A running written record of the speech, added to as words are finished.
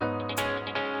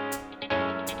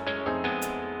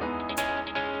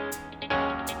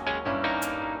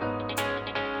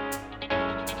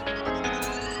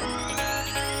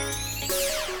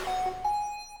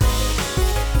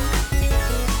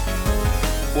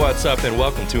What's up, and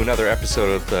welcome to another episode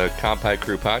of the Compi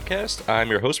Crew podcast. I'm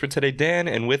your host for today, Dan,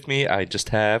 and with me, I just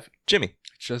have Jimmy.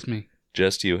 It's just me.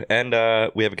 Just you. And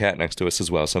we have a cat next to us as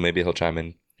well, so maybe he'll chime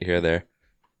in here or there.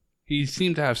 He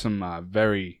seemed to have some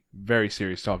very, very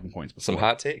serious talking points before. Some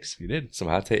hot takes. He did. Some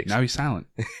hot takes. Now he's silent.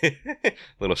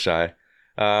 Little shy.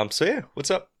 So yeah,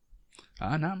 what's up?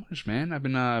 Not much, man. I've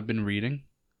been reading,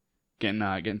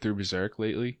 getting through Berserk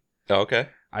lately. Oh, okay.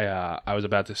 I was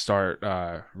about to start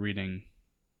reading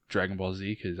Dragon Ball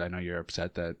Z because I know you're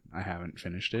upset that I haven't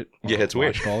finished it. Yeah, it's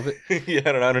weird. Watched all of it. Yeah,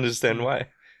 I don't understand why.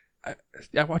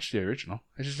 I watched the original.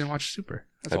 I just didn't watch Super.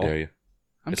 That's How all. dare you?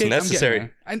 It's I'm necessary.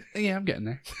 I'm getting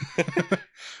there.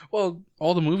 Well,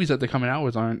 all the movies that they're coming out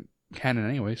with aren't canon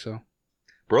anyway, so.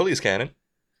 Broly's canon.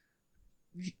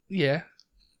 Yeah,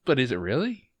 but is it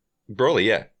really? Broly,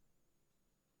 yeah.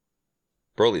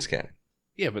 Broly's canon.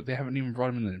 Yeah, but they haven't even brought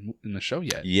him in the show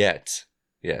yet. Yet.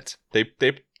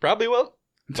 They probably will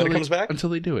when it comes back. Until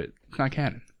they do it. It's not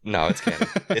canon. No, it's canon.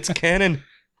 It's canon.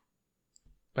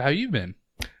 But how you been?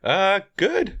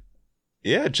 Good.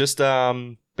 Yeah, just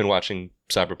been watching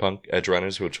Cyberpunk Edge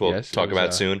Runners, which we'll talk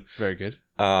about soon. Very good.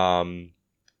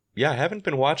 Yeah, I haven't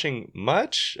been watching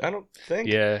much, I don't think.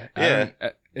 Yeah.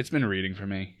 It's been reading for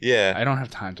me. Yeah. I don't have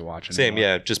time to watch it. Same,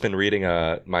 yeah. Just been reading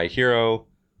My Hero,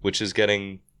 which is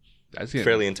getting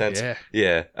fairly intense. Yeah.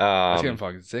 Yeah. It's getting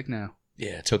fucking sick now.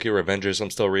 Yeah, Tokyo Revengers,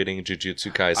 I'm still reading.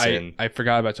 Jujutsu Kaisen. I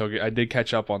forgot about Tokyo. I did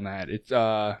catch up on that.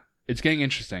 It's getting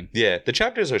interesting. Yeah, the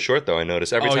chapters are short though, I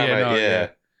notice. Every time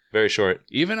very short.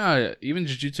 Even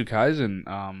Jujutsu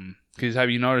Kaisen, because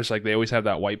have you noticed like they always have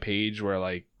that white page where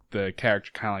like the character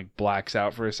kind of like blacks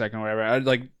out for a second or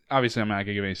whatever. Obviously I'm not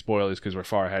gonna give any spoilers because we're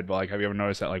far ahead, but like have you ever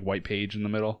noticed that like white page in the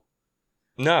middle?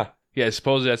 Nah. Yeah,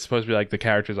 supposedly that's supposed to be like the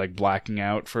character's like blacking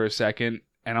out for a second,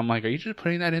 and I'm like, are you just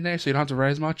putting that in there so you don't have to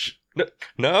write as much?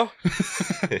 No.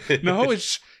 No,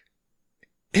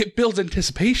 it builds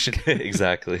anticipation.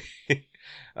 Exactly.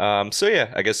 So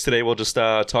yeah, I guess today we'll just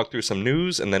talk through some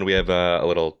news, and then we have a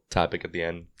little topic at the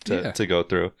end to go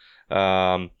through.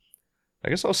 I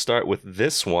guess I'll start with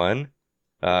this one.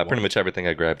 Pretty much everything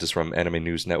I grabbed is from Anime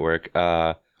News Network.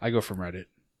 I go from Reddit.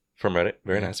 From Reddit?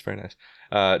 Very nice, very nice.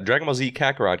 Dragon Ball Z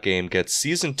Kakarot game gets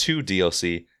Season 2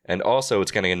 DLC, and also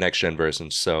it's getting a next-gen version,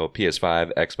 so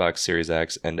PS5, Xbox Series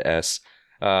X, and S.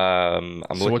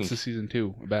 What's the Season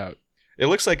 2 about? It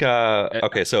looks like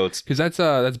okay, so it's because that's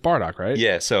Bardock, right?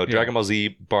 Yeah, so Dragon Ball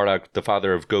Z Bardock, the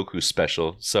father of Goku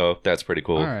special. So that's pretty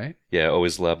cool. All right. Yeah,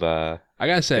 always love. I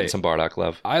gotta say, some Bardock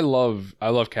love. I love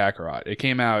Kakarot. It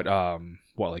came out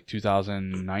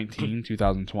 2019,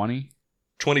 2020.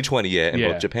 2020, yeah, in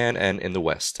both Japan and in the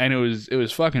West. And it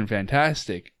was fucking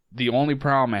fantastic. The only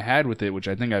problem I had with it, which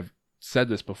I think I've said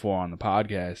this before on the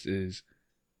podcast, is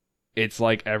it's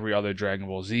like every other Dragon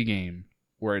Ball Z game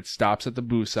where it stops at the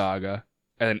Buu Saga,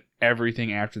 and then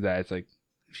everything after that, it's like,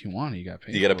 if you want it, you gotta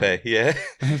pay. You gotta pay, yeah.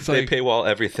 It's they like, paywall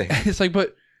everything. It's like,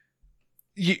 but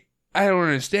I don't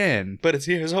understand. But it's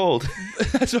years old.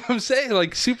 That's what I'm saying.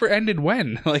 Like, Super ended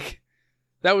when? Like,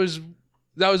 that was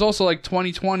also like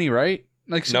 2020, right?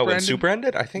 Like Super when Super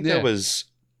ended? I think that was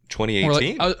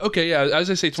 2018. Like, okay, yeah, I was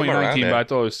gonna say 2019, but I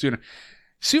thought it was sooner.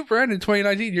 Super ended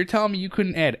 2019. You're telling me you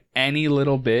couldn't add any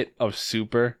little bit of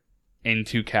Super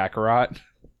into Kakarot?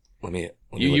 Let me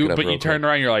look it up but real you turned quick.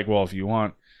 around, you're like, well, if you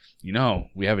want,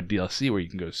 we have a DLC where you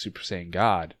can go Super Saiyan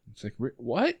God. It's like,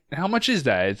 what? How much is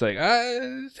that? It's like,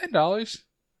 $10.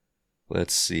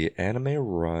 Let's see, Anime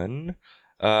Run.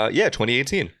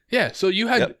 2018. Yeah, so you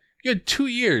had 2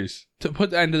 years to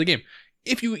put that into the game.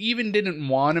 If you even didn't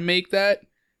want to make that,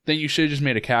 then you should have just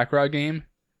made a Kakarot game.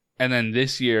 And then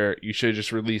this year, you should have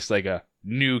just released like a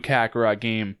new Kakarot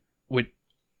game with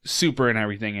Super and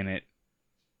everything in it.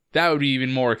 That would be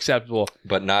even more acceptable.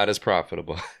 But not as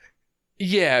profitable.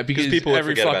 Yeah, because people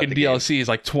every fucking DLC is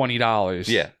like $20.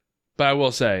 Yeah. But I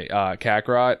will say,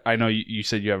 Kakarot, I know you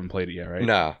said you haven't played it yet, right?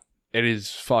 Nah. It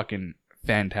is fucking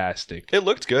fantastic. It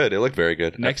looked good. It looked very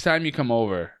good. Next time you come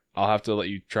over, I'll have to let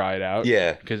you try it out.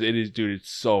 Yeah. Because it is, dude, it's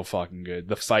so fucking good.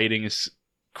 The fighting is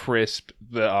crisp.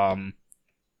 The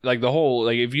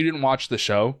if you didn't watch the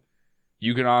show,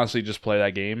 you can honestly just play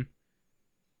that game.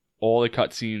 All the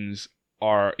cutscenes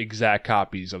are exact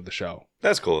copies of the show.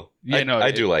 That's cool. Yeah,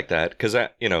 I do like that because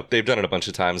they've done it a bunch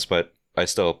of times, but I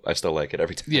still like it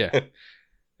every time. Yeah.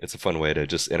 It's a fun way to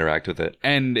just interact with it.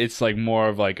 And it's like more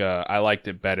of like I liked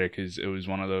it better because it was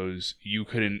one of those, you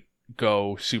couldn't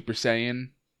go Super Saiyan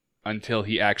until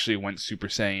he actually went Super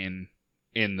Saiyan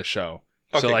in the show.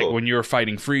 Okay, so like cool. when you were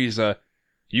fighting Frieza,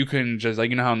 you couldn't just, like,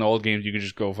 you know how in the old games you could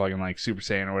just go fucking like Super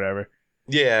Saiyan or whatever?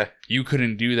 Yeah. You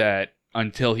couldn't do that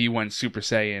until he went Super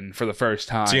Saiyan for the first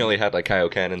time. So you only had like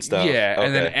Kaioken and stuff. Yeah, okay.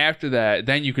 and then after that,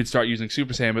 then you could start using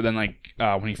Super Saiyan. But then like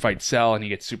when he fights Cell and he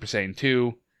gets Super Saiyan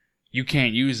 2, you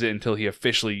can't use it until he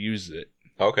officially uses it.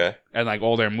 Okay. And like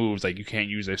all their moves, like you can't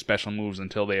use their special moves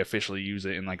until they officially use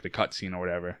it in like the cutscene or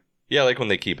whatever. Yeah, like when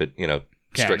they keep it,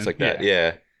 strict like that.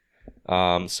 Yeah.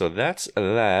 So that's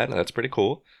that. That's pretty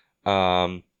cool.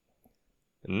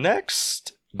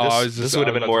 Next, this would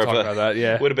have been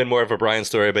more of a Brian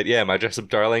story, but yeah, My Dress Up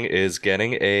Darling is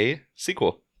getting a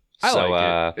sequel. I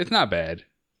like it. It's not bad.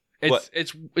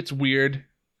 It's weird.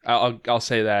 I'll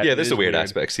say that. Yeah, there's the weird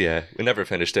aspects. Yeah, we never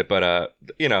finished it, but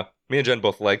me and Jen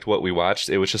both liked what we watched.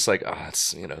 It was just like,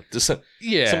 it's just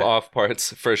some off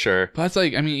parts for sure. But it's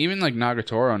like, I mean, even like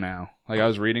Nagatoro now. Like I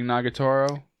was reading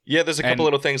Nagatoro. Yeah, there's a couple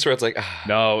little things where it's like,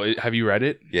 No, have you read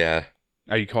it? Yeah.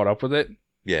 Are you caught up with it?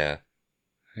 Yeah.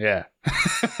 Yeah.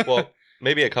 Well,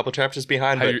 maybe a couple chapters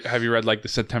behind. Have you read like the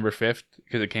September 5th?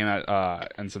 Because it came out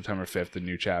on September 5th, the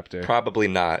new chapter. Probably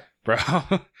not. Bro.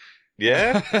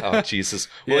 Yeah? Oh, Jesus.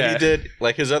 Well, he did,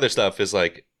 like, his other stuff is,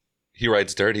 like, he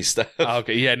writes dirty stuff.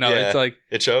 Okay, yeah, no, it's like...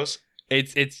 It shows?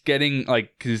 It's getting,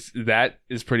 like, because that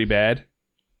is pretty bad.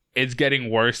 It's getting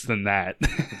worse than that.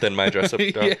 Than My Dress Up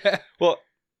Darling? Yeah. Well,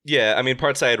 yeah, I mean,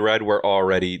 parts I had read were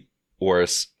already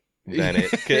worse than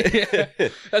it. Yeah.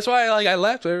 That's why, I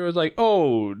left. It was like,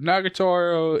 oh,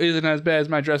 Nagatoro isn't as bad as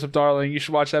My Dress Up Darling. You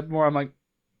should watch that more. I'm like,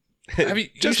 you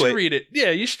should read it. Yeah,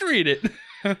 you should read it.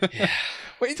 Yeah.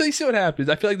 Wait until you see what happens.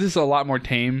 I feel like this is a lot more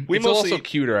tame. It's also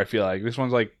cuter, I feel like. This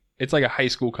one's like, it's like a high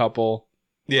school couple.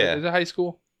 Yeah. Is it high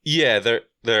school? Yeah,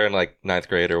 they're in like 9th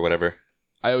grade or whatever.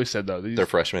 I always said, though. They're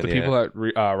freshmen, The people that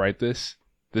write this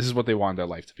is what they want their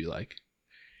life to be like.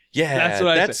 Yeah,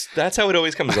 that's how it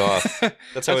always comes off.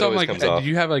 That's how it always comes off. Did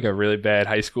you have like a really bad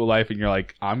high school life and you're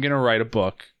like, I'm going to write a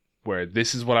book where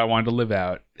this is what I wanted to live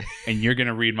out, and you're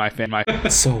gonna read my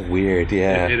It's so weird,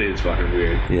 yeah. It is fucking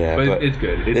weird. Yeah, but it's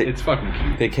good. It's fucking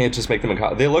cute. They can't just make them in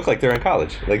college. They look like they're in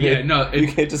college. Like you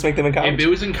can't just make them in college. If it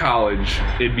was in college,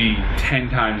 it'd be 10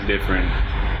 times different.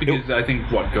 Because I think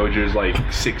Gojo's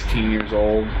like 16 years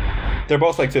old. They're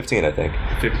both like 15, I think.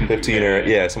 15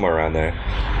 or somewhere around there.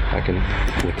 I can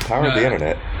with the power of the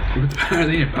internet. With the power of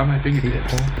the internet, on my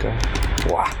fingertips.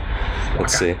 Wow.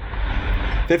 Let's see.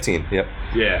 15, yep.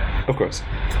 Yeah. Of course.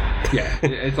 Yeah,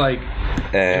 it's like,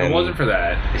 if it wasn't for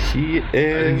that... He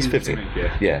is 15.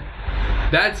 Yeah.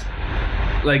 That's,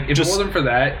 like, if it wasn't for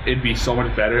that, it'd be so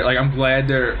much better. Like, I'm glad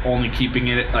they're only keeping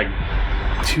it, like,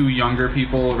 2 younger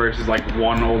people versus, like,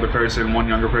 1 older person, 1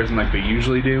 younger person like they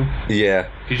usually do. Yeah.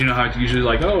 Because you know how it's usually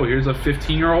like, oh, here's a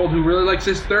 15-year-old who really likes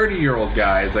this 30-year-old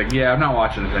guy. It's like, yeah, I'm not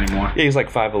watching this anymore. Yeah, he's like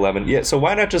 5'11". Yeah, so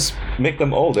why not just make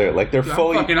them older? Like, they're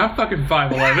fully... I'm fucking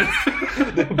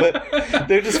 5'11". But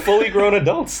they're just fully grown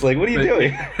adults. Like, what are you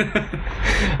doing?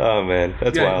 Oh, man.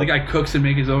 That's wild. The guy cooks and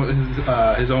makes his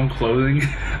own clothing.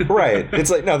 Right. It's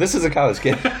like, no, this is a college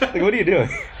kid. Like, what are you doing?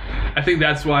 I think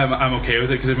that's why I'm okay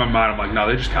with it, because in my mind I'm like, no,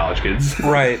 they're just college kids.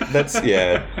 Right. That's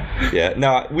yeah.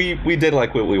 No, we did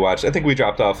like what we watched. I think we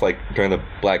dropped off like during the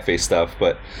blackface stuff,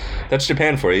 but that's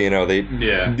Japan for you. They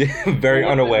very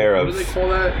unaware of. What do they call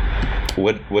that?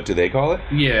 What do they call it?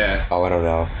 Yeah. Oh, I don't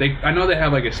know. I know they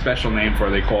have like a special name for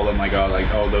it. They call them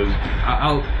those.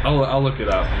 I'll look it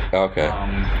up. Okay.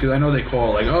 Because I know they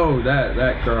call it like, oh,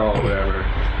 that girl or whatever.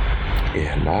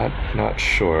 Yeah, not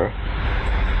sure.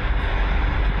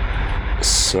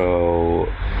 So,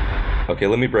 okay,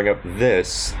 let me bring up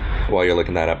this while you're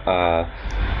looking that up.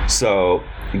 So,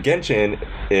 Genshin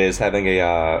is having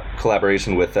a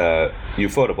collaboration with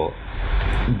Ufotable,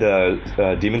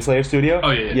 the Demon Slayer studio.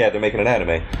 Oh, yeah. Yeah, they're making an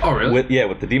anime. Oh, really?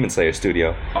 With the Demon Slayer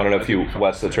studio. I don't know if you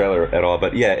watched the trailer at all,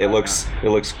 but yeah, it looks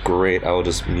great. I will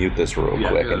just mute this real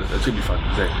quick. Yeah, that's gonna be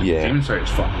fucking sick. Yeah. Demon Slayer is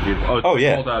fucking beautiful. Oh,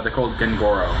 yeah. They're called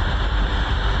Gengoro.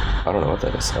 I don't know what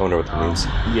that is. I wonder what that means.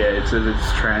 Yeah, it says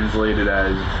it's translated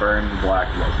as burn black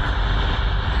look.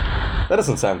 That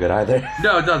doesn't sound good either.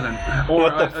 No, it doesn't. Or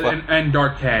what the fuck? And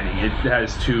dark tanning. It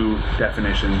has 2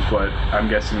 definitions, but I'm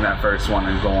guessing that first one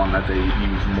is the one that they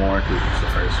use more because it's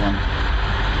the first one.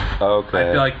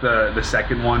 Okay. I feel like the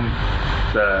second one,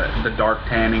 the dark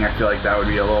tanning, I feel like that would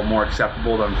be a little more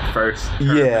acceptable than the first term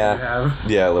that you have.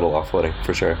 Yeah, a little off-putting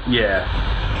for sure. Yeah.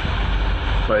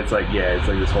 But it's like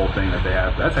this whole thing that they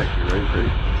have. That's actually really pretty.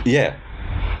 Yeah.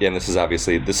 Yeah, and this is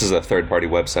a third-party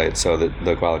website, so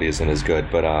the quality isn't as good.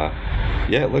 But,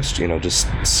 yeah, it looks, just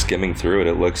skimming through it,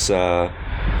 it looks... Oh,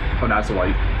 now it's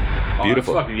white.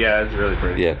 Beautiful. It's really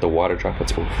pretty. Yeah, the water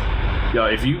droplets. Oof. Yo,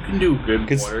 if you can do good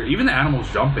 'Cause- water, even the animals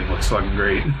jumping looks fucking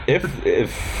great. If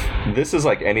this is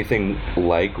like anything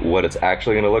like what it's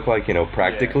actually going to look like,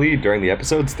 practically during the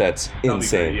episodes, that's That'll be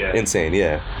insane. great, yeah. Insane,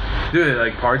 yeah. Dude,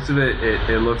 like parts of it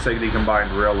looks like they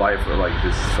combined real life with like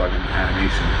this fucking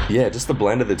animation. Yeah, just the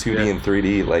blend of the 2D Yeah. and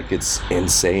 3D, like it's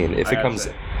insane. If I it gotta comes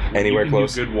say, anywhere you can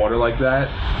close. do good water like that.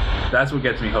 That's what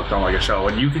gets me hooked on like a show.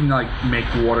 When you can like make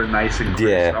water nice and crisp,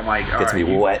 Yeah, I'm like, gets me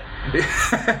wet.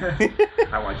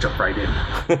 I want to jump right in.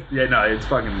 Yeah, no, it's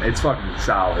fucking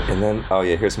solid. And then, oh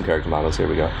yeah, here's some character models. Here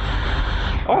we go.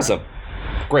 Awesome.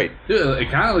 Great. Dude, it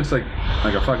kind of looks like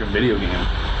a fucking video game.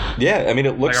 Yeah, I mean,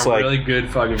 it looks like really good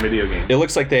fucking video game. it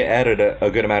looks like they added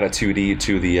a good amount of 2D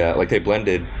to the like they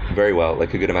blended very well,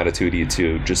 like a good amount of 2D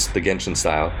to just the Genshin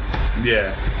style.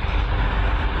 Yeah.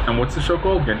 And what's the show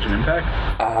called? Genshin Impact?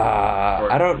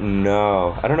 I don't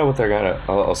know. I don't know what they're gonna.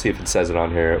 I'll see if it says it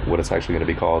on here. What it's actually gonna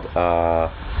be called.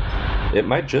 It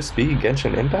might just be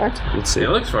Genshin Impact. Let's see. It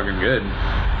looks fucking good.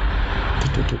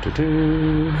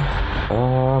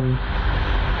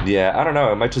 Yeah, I don't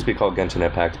know. It might just be called Genshin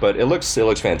Impact, but it looks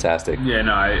fantastic. Yeah,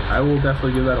 no, I will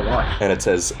definitely give that a watch. And it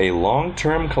says a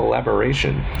long-term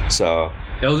collaboration. So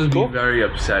It'll just Cool. be very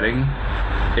upsetting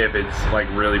if it's like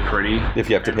really pretty. if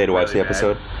you have to pay to watch the really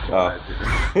episode, bad.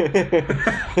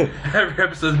 Every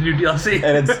episode's new DLC.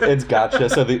 and it's gotcha.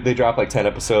 So they drop like 10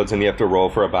 episodes, and you have to roll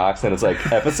for a box, and it's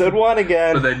like episode 1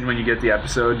 again. But then when you get the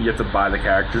episode, you have to buy the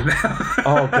characters now.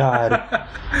 Oh, God.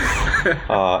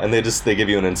 And they give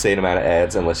you an insane amount of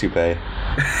ads unless you pay.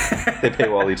 They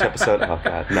paywall each episode. Oh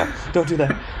God, no! Don't do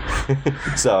that.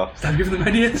 So Stop giving them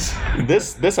ideas.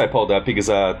 this I pulled up because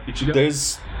Ichigo?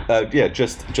 there's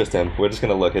just him. We're just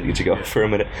gonna look at Ichigo for a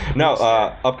minute. No,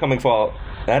 upcoming fall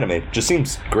anime just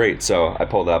seems great. So I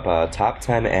pulled up top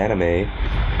 10 anime.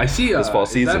 I see. This fall Is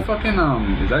season. that fucking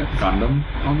is that Gundam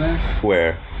on there?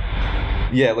 Where?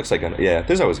 Yeah, it looks like Gundam. Yeah,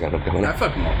 there's always Gundam coming I up.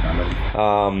 fucking love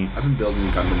Gundam. I've been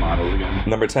building Gundam models again.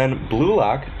 Number 10, Blue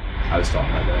Lock. I was talking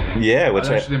about that. Yeah, which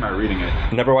I was actually reading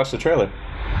it. never watched the trailer.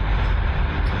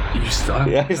 You still have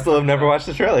Yeah, I still have never watched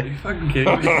the Are trailer. you fucking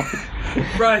kidding me?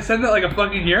 Bro, I said that like a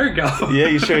fucking year ago. Yeah,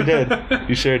 you sure did.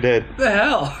 You sure did. What the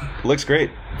hell? Looks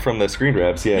great from the screen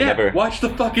grabs. Yeah, never. Watch the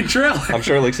fucking trailer. I'm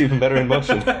sure it looks even better in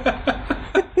motion.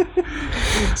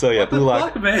 So yeah, Blue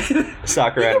Lock, Fuck, man.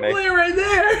 soccer You can anime. play it right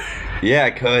there. Yeah,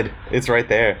 I could. It's right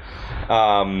there.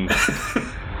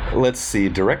 Let's see.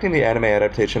 Directing the anime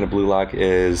adaptation of Blue Lock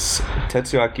is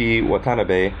Tetsuaki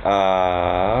Watanabe.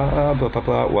 Blah, blah,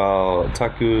 blah, while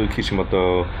Taku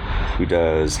Kishimoto, who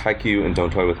does Haikyuu and Don't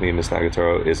Toy With Me, Miss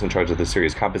Nagatoro, is in charge of the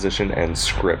series composition and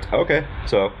script. Okay,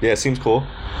 so yeah, seems cool.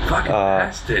 Fucking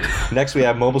bastard. Next we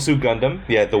have Mobile Suit Gundam.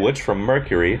 Yeah, The Witch from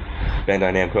Mercury.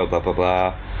 Bandai Namco, blah, blah,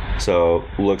 blah. So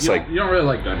looks like... You don't really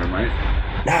like Gundam, right?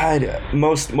 Nah,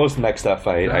 most mech stuff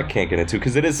I can't get into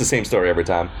because it is the same story every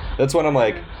time. That's when I'm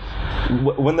like,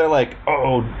 when they're like,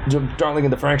 oh, Darling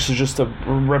in the Franxx is just a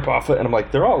rip off it, and I'm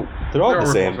like, they're all the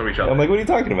same. of each other. I'm like, what are you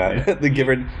talking about? Yeah. The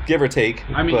give or take.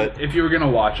 I mean, but if you were gonna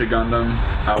watch a Gundam,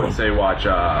 I would say watch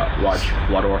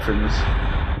Blood Orphans.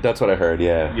 that's what I heard.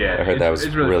 Yeah, Yeah, I heard that was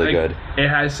it's really like, good. It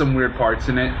has some weird parts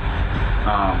in it.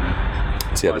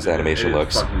 Let's see how this animation it is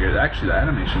looks. Fucking good. Actually, the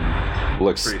animation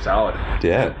Looks pretty solid.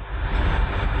 yeah.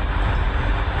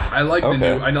 I like Okay.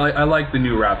 the new. I like the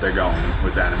new route they're going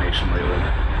with animation lately.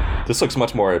 This looks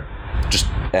much more just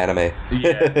anime.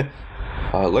 Yeah.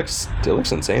 It looks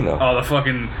insane though. Oh, the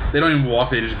fucking. They don't even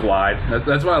walk, they just glide.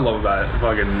 That's what I love about it.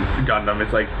 Fucking Gundam.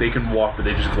 It's like they can walk, but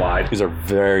they just glide. These are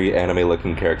very anime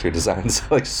looking character designs,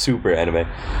 like super anime.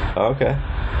 Okay.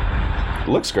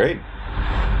 Looks great.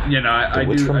 You know, I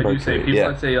Witch do from say Mercury, people yeah.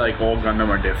 that say like all Gundam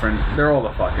are different. They're all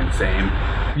the fucking same.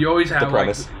 You always have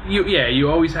premise. like you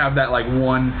always have that like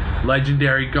one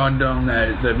legendary Gundam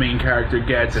that the main character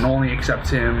gets and only accepts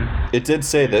him. It did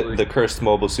say that Usually. the cursed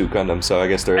Mobile Suit Gundam, so I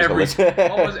guess there is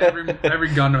Almost every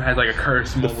Gundam has like a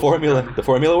curse. the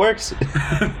formula works.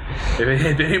 If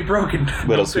it ain't broken, What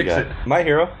don't else we fix got? it. My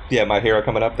Hero. Yeah, My Hero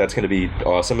coming up. That's gonna be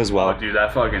awesome as well. Oh, dude,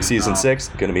 that fucking Season 6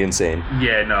 gonna be insane.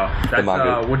 Yeah, no, that's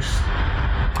manga. which.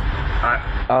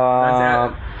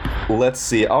 Let's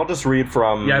see. I'll just read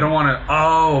from. Yeah, I don't want to.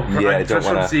 Oh, Yeah, I don't just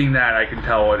from wanna- seeing that, I can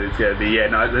tell what it's gonna be. Yeah,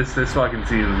 no, this fucking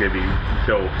season's gonna be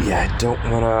dope. Yeah, I don't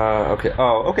wanna. Okay.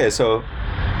 Oh, okay. So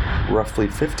roughly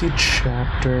 50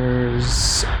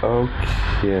 chapters.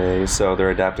 Okay, so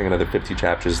they're adapting another 50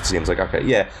 chapters. It seems like okay.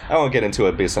 Yeah, I won't get into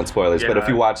it based on spoilers, Yeah, but if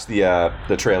you watch the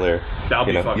trailer, That'll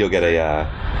be fucking you'll get great.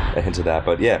 a hint of that.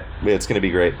 But yeah, it's gonna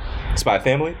be great. Spy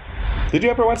Family. Did you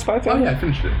ever watch Spy Oh Family? yeah, I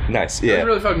finished it. Nice. It Yeah. was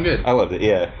really fucking good. I loved it.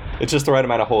 Yeah. It's just the right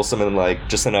amount of wholesome and like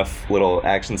just enough little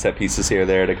action set pieces here or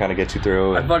there to kind of get you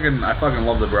through. I fucking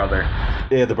love the brother.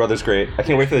 Yeah, the brother's great. I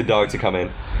can't wait for the dog to come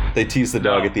in. They tease the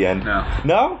dog at the end.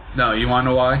 No? No, you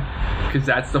wanna know why? Because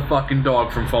that's the fucking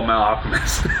dog from Fullmetal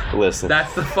Alchemist. Listen.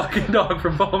 That's the fucking dog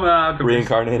from Fullmetal Alchemist.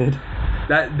 Reincarnated?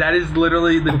 That is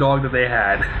literally the dog that they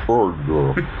had. Oh,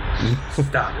 no.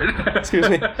 Stop it. Excuse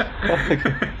me.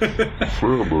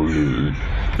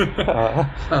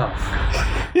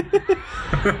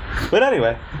 But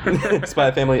anyway,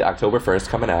 Spy Family, October 1st,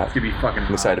 coming out. It's gonna be fucking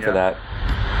I'm excited for that.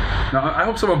 No, I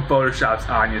hope someone photoshops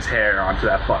Anya's hair onto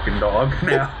that fucking dog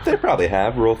now. They probably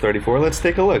have. Rule 34. Let's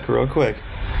take a look real quick.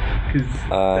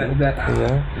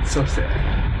 Yeah. It's so sad.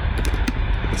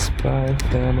 Spy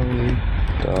Family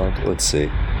dog. Let's see.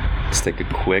 Let's take a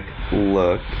quick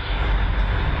look.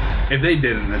 If they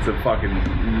didn't, it's a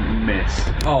fucking miss.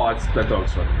 Oh, that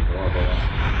dog's fucking adorable.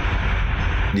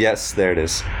 Yes, there it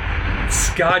is.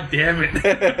 God damn it.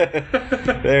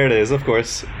 There it is, of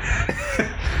course.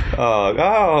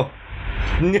 Oh.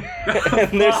 And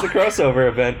there's the crossover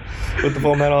event with the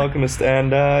Fullmetal Alchemist,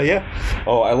 and yeah.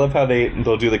 Oh, I love how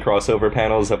they'll do the crossover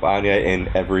panels of Anya in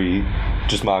every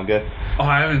just manga. Oh,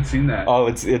 I haven't seen that. Oh,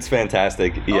 it's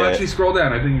fantastic. Yeah. Oh, actually, scroll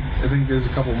down. I think there's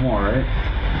a couple more, right?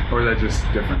 Or is that just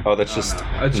different? Oh, that's just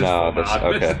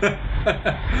okay.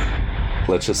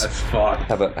 Let's just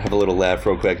have a little laugh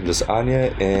real quick and just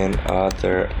Anya in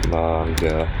other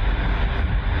manga.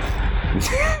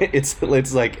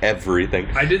 it's like everything.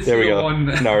 I did see the one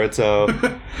Naruto.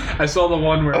 I saw the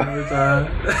one where it was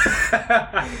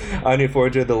Anya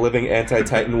Forger, the living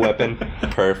anti-Titan weapon.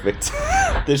 Perfect.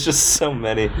 There's just so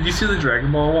many. Did you see the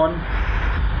Dragon Ball one?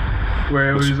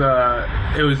 Where it was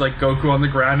like Goku on the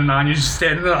ground and Anya just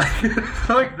standing there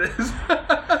like this.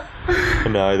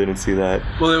 No, I didn't see that.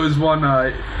 Well, there was one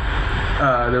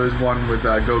with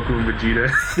Goku and Vegeta.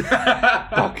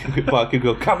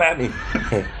 Bakugo, come at me.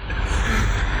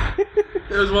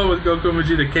 There was one with Goku and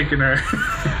Vegeta kicking her.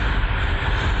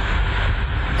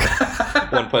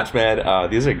 One Punch Man.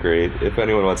 These are great. If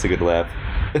anyone wants a good laugh,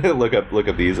 look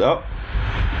up these. Oh,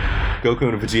 Goku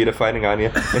and Vegeta fighting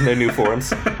Anya in their new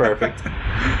forms. Perfect.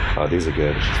 Oh, these are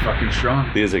good. She's fucking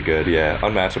strong. These are good. Yeah,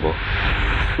 unmatchable.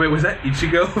 Wait, was that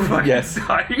Ichigo fucking yes.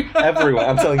 dying? Everyone.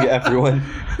 I'm telling you, everyone.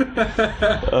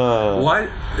 Why?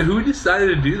 Who decided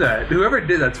to do that? Whoever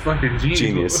did that's fucking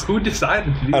genius. Who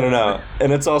decided to do that? I don't know.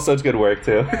 And it's all such good work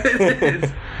too. It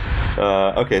is.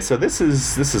 Okay, so this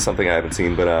is something I haven't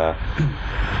seen, but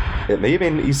it may have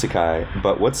been isekai,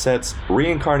 but what sets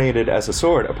Reincarnated as a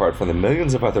Sword apart from the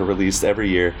millions of other released every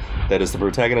year, that is, the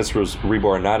protagonist was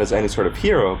reborn not as any sort of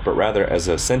hero, but rather as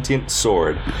a sentient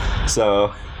sword.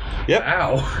 So, yep.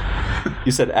 Ow.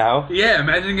 You said ow? Yeah,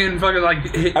 imagine getting fucking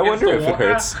like hit. I wonder if it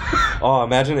hurts. Oh,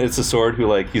 imagine it's a sword who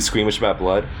like he's squeamish about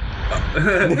blood.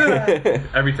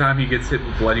 Every time he gets hit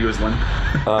with blood, he goes limp.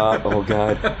 Oh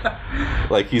god.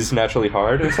 Like he's naturally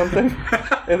hard or something?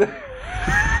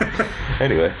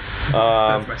 Anyway.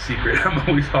 That's my secret. I'm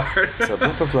always hard. So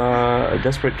blah blah blah. A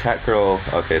desperate cat girl.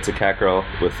 Okay, it's a cat girl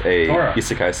with a Tora.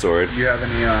 isekai sword. Do you have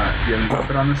any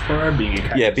input on this, Tora? Being a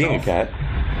cat. Yeah, yourself? being a cat.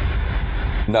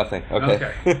 Nothing.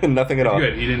 Okay. Nothing at all.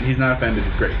 Good. He's not offended.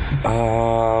 Great.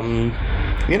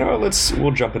 You know,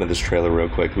 we'll jump into this trailer real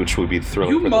quick, which would be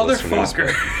thrilling you for the motherfucker.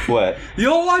 listeners. What?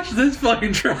 You'll watch this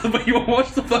fucking trailer, but you won't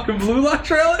watch the fucking Blue Lock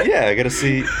trailer? Yeah, I gotta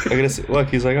see. Look,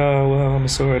 he's like, oh well, I'm a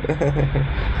sword.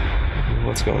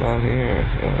 What's going on here?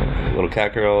 Little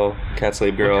cat girl, cat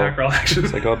slave girl. Cat girl action.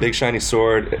 It's like, oh, big shiny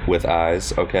sword with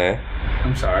eyes. Okay.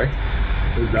 I'm sorry.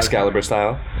 Excalibur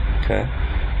style. Okay.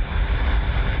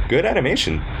 Good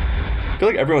animation. I feel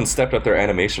like everyone stepped up their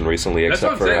animation recently,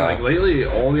 except for like lately,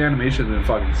 all the animations have been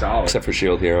fucking solid. Except for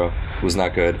Shield Hero, was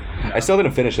not good. No. I still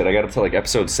didn't finish it. I got up to like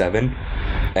episode 7,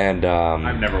 and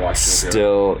I've never watched Shield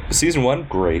Hero. Season 1,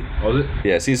 great. Was it?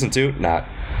 Yeah, season 2, not.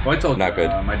 Well, I told not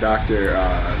good. My doctor,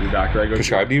 the doctor I go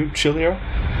prescribed to. you Shield Hero?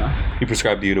 Huh? He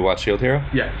prescribed you to watch Shield Hero?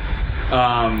 Yeah.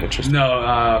 Interesting.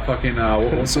 No, fucking.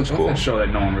 What's cool. that show that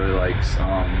no one really likes?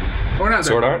 Or not that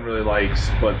Sword no Art? one really likes,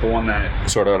 but the one that.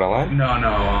 Sword Art Online?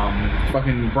 No.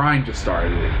 Fucking Brian just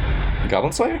started it.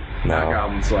 Goblin Slayer? No. Not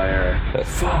Goblin Slayer.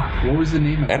 Fuck. What was the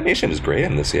name of it? Animation is great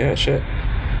in this. Yeah, shit.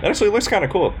 That actually looks kind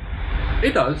of cool.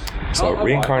 It does. So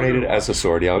Reincarnated as a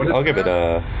Sword. Yeah, I'll give it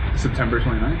a. September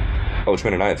 29th. Oh,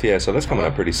 29th. Yeah, so that's coming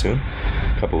up pretty soon.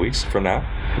 A couple weeks from now.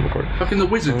 I'm recording. Fucking the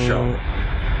Wizard Show.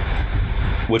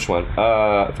 Which one?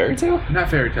 Fairy Tail? Not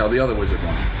Fairy Tail, the other wizard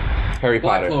one. Harry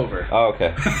Potter. Black Clover. Oh,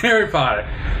 okay. Harry Potter.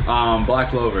 Black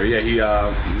Clover. Yeah,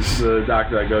 the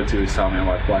doctor I go to is telling me I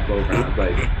watch Black Clover. And I was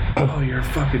like, Oh, you're a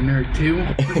fucking nerd too.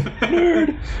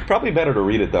 Nerd. Probably better to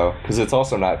read it though, because it's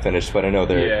also not finished. But I know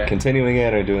they're continuing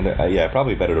it or doing it. Yeah,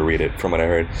 probably better to read it from what I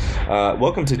heard.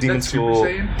 Welcome to Demon School.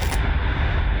 Super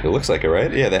Saiyan? It looks like it,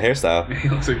 right? Yeah, the hairstyle. He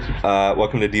looks like Super Saiyan.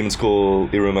 Welcome to Demon School.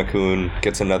 Iruma-kun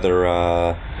gets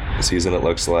another season. It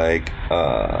looks like.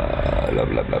 Blah,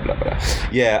 blah, blah, blah, blah.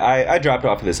 Yeah, I dropped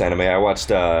off of this anime. I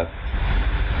watched.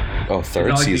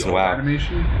 Third season. Wow.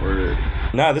 Animation or.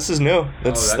 Nah, this is new.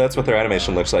 That's what their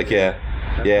animation looks like. Yeah.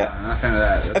 I'm not fan of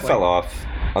that. I fell off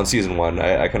on season 1.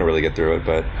 I couldn't really get through it,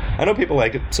 but I know people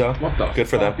like it, so what the good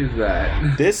for them. What is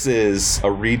that? This is a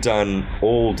redone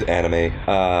old anime.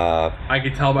 I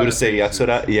could tell by Urusei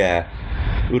Yatsura. Yeah.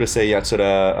 Urusei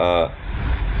Yatsura.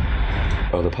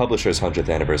 The publisher's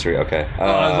 100th anniversary. Okay.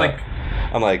 I was like,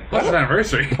 I'm like, what's the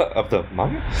anniversary of the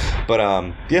manga? But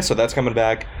yeah, so that's coming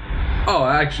back. Oh,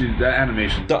 actually, that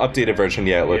animation. The updated version,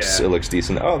 yeah, it looks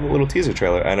decent. Oh, the little teaser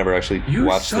trailer. I never actually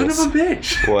watched this. You son of a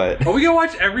bitch! What? Are we gonna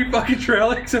watch every fucking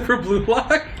trailer except for Blue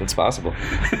Lock? It's possible.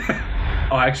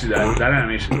 Oh, actually, that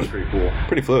animation was pretty cool.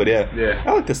 Pretty fluid, yeah. Yeah.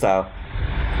 I like the style.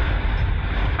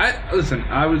 I was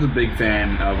a big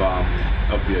fan of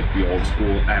the old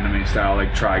school anime style,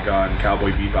 like Trigun,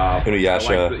 Cowboy Bebop.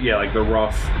 Inuyasha. Like the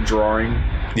rough drawing.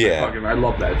 Yeah. I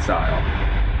love that style.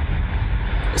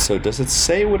 So does it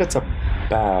say what it's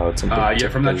about? From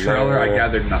that trailer, I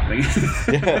gathered nothing.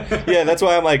 yeah, that's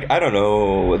why I'm like, I don't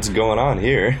know what's going on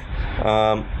here.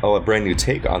 A brand new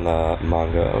take on the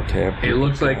manga. Okay. It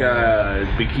looks like a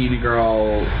bikini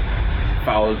girl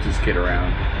follows this kid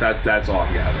around. That's all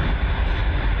I'm gathering.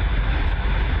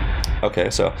 Okay,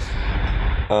 so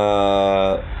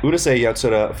Urusei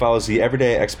Yatsura follows the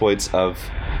everyday exploits of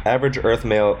average Earth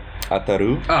male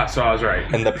Ataru. So I was right.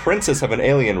 And the princess of an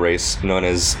alien race known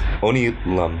as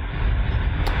Onilam.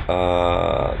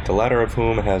 The latter of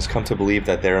whom has come to believe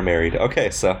that they are married.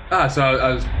 Okay, so. So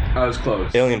I was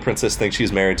close. Alien princess thinks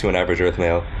she's married to an average Earth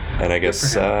male, and I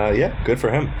guess good for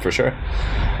him for sure.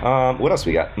 What else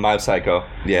we got? Mob Psycho.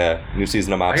 Yeah, new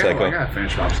season of Mob Psycho. I gotta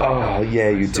finish Mob Psycho. Oh yeah,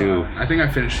 you do. I think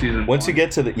I finished season. Once you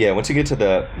get to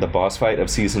the boss fight of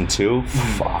season 2,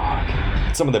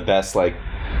 fuck, some of the best like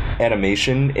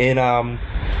animation in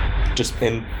just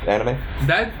in anime.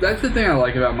 That's the thing I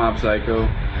like about Mob Psycho.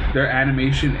 Their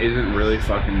animation isn't really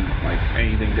fucking like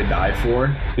anything to die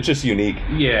for. It's just unique.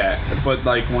 Yeah, but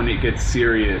like when it gets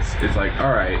serious, it's like,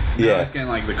 all right. Yeah. It's getting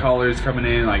like the colors coming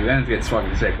in, like then it gets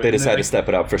fucking sick. But they decide to step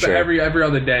it up for sure. Every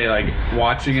other day, like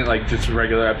watching it, like just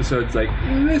regular episodes, like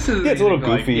this is. Yeah, it's a little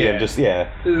goofy and just This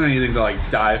isn't anything to like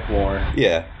die for.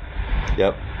 Yeah.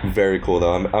 Yep. Very cool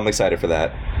though. I'm excited for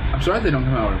that. I'm sorry they don't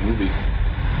come out with a movie.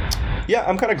 Yeah,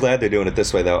 I'm kind of glad they're doing it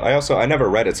this way though. I never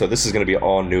read it, so this is going to be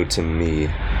all new to me.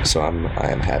 So I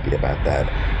am happy about that.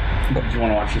 Do you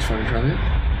want to watch this fucking trailer?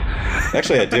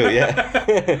 Actually, I do.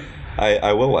 Yeah,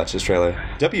 I will watch this trailer.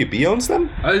 WB owns them.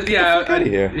 Yeah, out of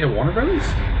here. Yeah, Warner Brothers.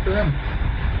 For them.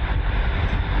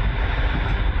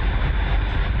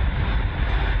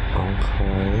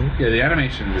 Okay. Yeah, the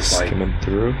animation is like skimming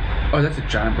through. Oh, that's a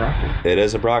giant broccoli. It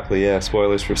is a broccoli. Yeah.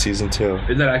 Spoilers for season 2.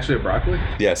 Is that actually a broccoli?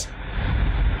 Yes.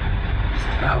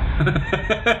 Wow.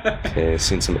 Okay,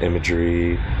 seen some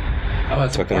imagery. Oh,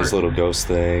 that's talking this little ghost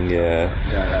thing. Yeah.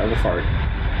 Yeah, that was a fart.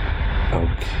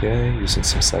 Okay, using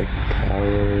some psychic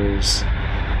powers.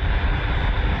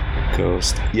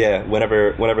 Ghost. Yeah,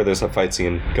 whenever there's a fight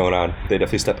scene going on, they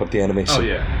definitely step up the animation. Oh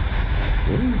yeah.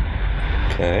 Ooh.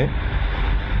 Okay.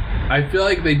 I feel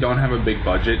like they don't have a big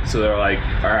budget, so they're like,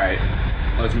 all right,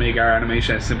 let's make our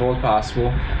animation as simple as possible,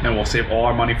 and we'll save all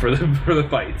our money for the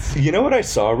fights. You know what I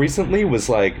saw recently was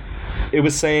like, it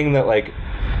was saying that like,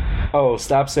 oh,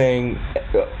 stop saying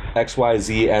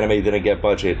XYZ anime didn't get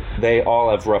budget. They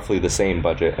all have roughly the same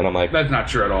budget, and I'm like, that's not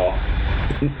true at all.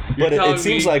 But it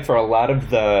seems like for a lot of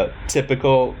the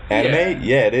typical anime,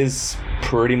 it is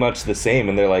pretty much the same,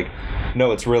 and they're like,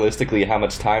 no, it's realistically how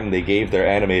much time they gave their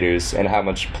animators and how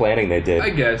much planning they did. I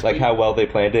guess. Like how well they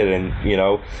planned it, and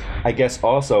I guess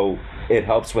also it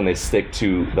helps when they stick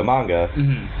to the manga,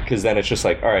 because then it's just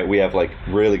like, all right, we have like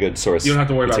really good source You don't have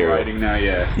to worry material. about writing now,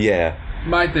 Yeah.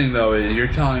 My thing though is you're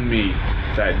telling me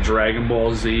that Dragon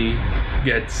Ball Z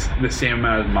gets the same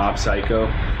amount as Mob Psycho.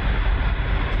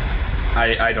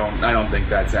 I don't think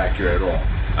that's accurate at all.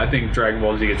 I think Dragon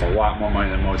Ball Z gets a lot more money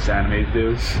than most animes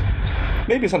do.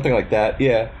 Maybe something like that,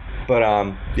 yeah. But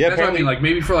that's what I mean. Like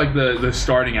maybe for like the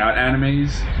starting out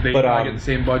animes, they probably get the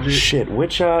same budget. Shit,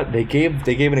 which they gave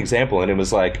an example, and it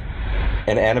was like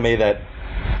an anime that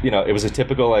it was a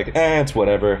typical like it's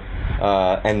whatever,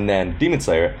 and then Demon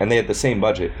Slayer, and they had the same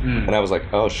budget, and I was like,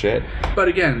 oh shit. But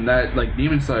again, that like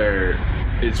Demon Slayer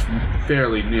is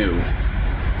fairly new.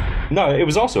 No, it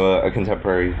was also a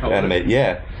contemporary anime.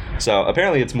 Yeah. So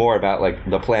apparently it's more about like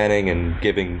the planning and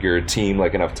giving your team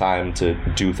like enough time to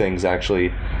do things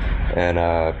actually. And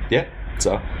yeah,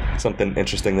 so something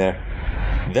interesting there.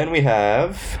 Then we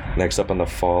have next up on the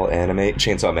fall anime,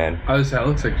 Chainsaw Man. I was saying, it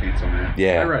looks like Chainsaw Man.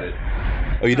 Yeah. I read it.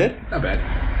 Oh, you did? Not bad.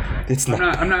 It's not.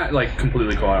 I'm not like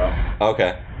completely caught up.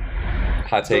 Okay.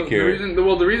 Hot take here.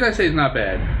 The reason I say it's not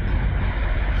bad.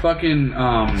 Fucking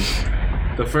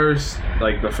the first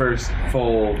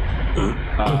full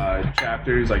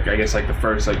chapters, like I guess like the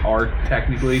first like arc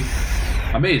technically,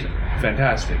 amazing,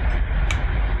 fantastic.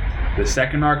 The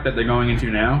second arc that they're going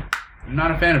into now, I'm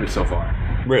not a fan of it so far.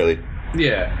 Really?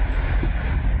 Yeah.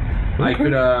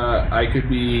 Okay. I could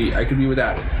be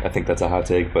without it. I think that's a hot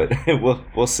take, but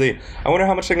we'll see. I wonder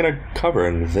how much they're gonna cover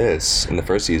in the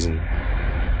first season.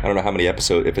 I don't know how many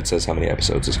episodes, if it says how many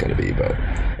episodes it's going to be, but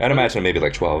I'd imagine maybe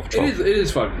like 12. It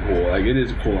is fucking cool. Like, it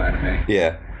is a cool anime.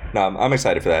 Yeah. No, I'm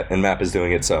excited for that. And MAP is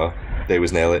doing it, so they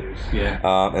always nail it. Yeah.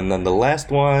 And then the last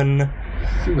one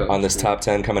on this top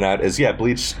 10 coming out is,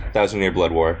 Bleach, 1,000-Year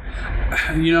Blood War.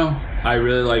 You know, I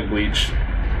really like Bleach.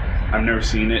 I've never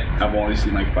seen it. I've only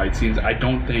seen, like, fight scenes. I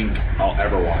don't think I'll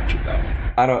ever watch it, though.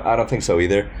 I don't think so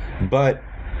either. But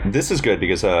this is good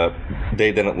because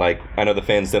they didn't like... I know the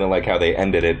fans didn't like how they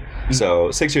ended it. Mm-hmm.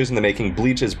 So 6 years in the making,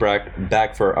 Bleach is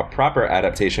back for a proper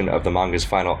adaptation of the manga's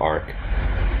final arc.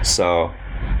 So...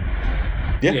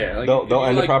 Yeah, like, they'll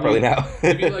end it properly now.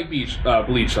 If you like Bleach,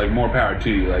 like, more power to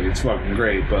you. Like, it's fucking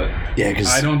great, but yeah,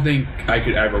 cause I don't think I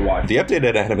could ever watch the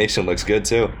updated animation looks good,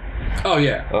 too. Oh,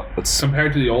 yeah.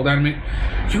 Compared to the old anime,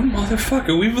 you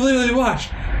motherfucker, we've literally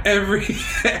watched every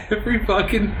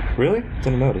fucking... Really?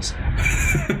 Didn't notice.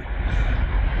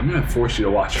 I'm gonna force you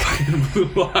to watch fucking Blue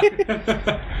Line.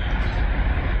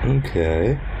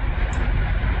 Okay.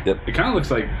 Yep. It kind of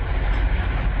looks like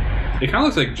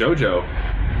JoJo.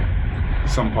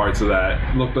 Some parts of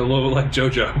that looked a little bit like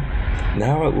JoJo.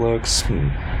 Now it looks...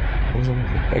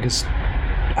 I guess...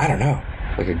 I don't know.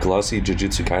 Like a glossy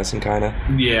Jujutsu Kaisen kind of.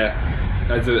 Yeah.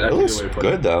 That's it looks a good way to put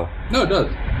it. Though. No, it does.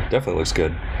 Definitely looks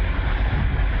good.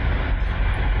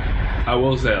 I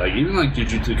will say, like, even like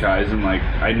Jujutsu Kaisen, like,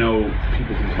 I know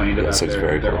people complained about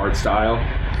their art style.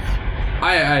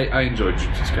 I enjoy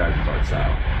Jujutsu Kaisen's art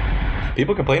style.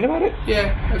 People complain about it?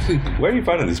 Yeah, I've seen. Where are you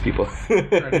finding these people?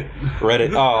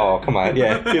 Reddit. Oh, come on.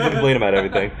 Yeah, people complain about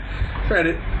everything.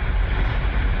 Reddit.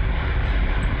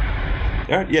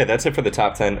 All right, yeah, that's it for the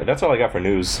top 10. That's all I got for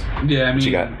news. Yeah, I mean,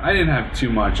 you got? I didn't have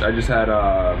too much. I just had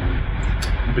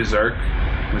Berserk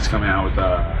was coming out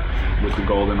with the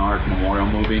Golden Arc Memorial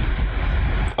movie.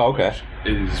 Oh, okay.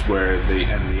 Is where they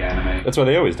end the anime. That's what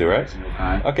they always do, right? Every single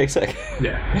time. Okay, sick.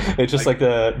 Yeah. It's just like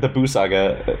the Buu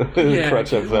Saga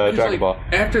crutch of Dragon Ball.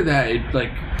 After that, it,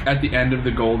 like, at the end of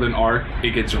the Golden Arc,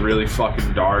 it gets really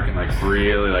fucking dark and, like,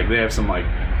 really, like, they have some, like,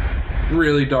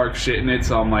 really dark shit in it,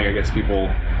 so I'm like, I guess people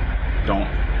don't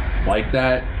like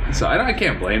that. So I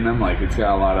can't blame them. Like, it's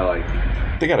got a lot of, like...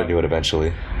 They gotta do it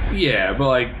eventually. Yeah, but,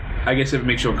 like, I guess if it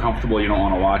makes you uncomfortable, you don't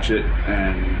want to watch it,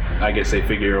 and I guess they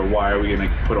figure, why are we going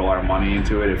to put a lot of money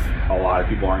into it if a lot of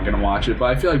people aren't going to watch it?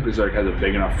 But I feel like Berserk has a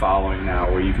big enough following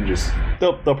now where you can just...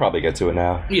 They'll probably get to it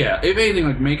now. Yeah, if anything,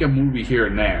 like, make a movie here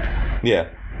and there. Yeah.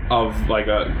 Of, like,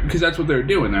 because that's what they're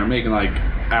doing. They're making, like,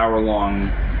 hour-long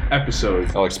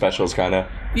episodes. Oh, like specials, kind of?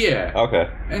 Yeah. Okay.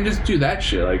 And just do that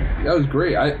shit. Like, that was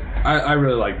great. I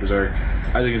really like Berserk.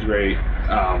 I think it's great.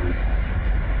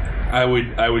 I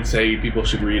would say people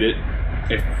should read it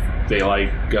if they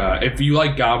like. If you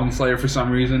like Goblin Slayer for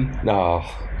some reason, no,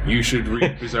 you should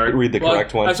read Berserk. Read the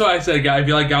correct one. That's why I said, guy. If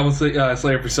you like Goblin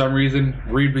Slayer for some reason,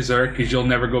 read Berserk because you'll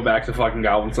never go back to fucking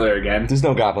Goblin Slayer again. There's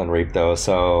no goblin rape though,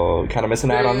 so kind of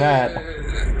missing out on that.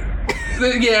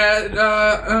 Yeah.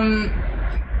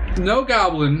 No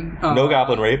goblin. No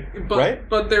goblin rape, right?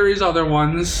 But there is other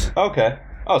ones. Okay.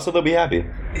 Oh, so they'll be happy.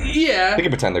 Yeah. They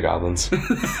can pretend they're goblins.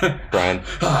 Brian.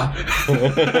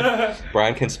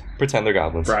 Brian can pretend they're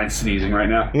goblins. Brian's sneezing right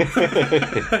now. And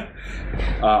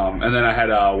then I had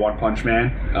One Punch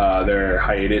Man. Their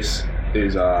hiatus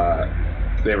is...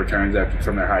 they returned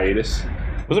from their hiatus.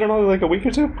 Was it only like a week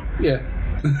or two? Yeah.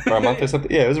 Or a month or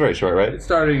something? Yeah, it was very short, right? It's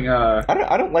starting...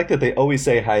 I don't like that they always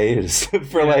say hiatus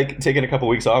for like taking a couple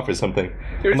weeks off or something.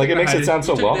 I'm like, it makes it sound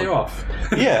so long. Day off.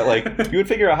 Yeah, like you would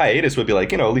figure a hiatus would be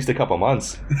like, at least a couple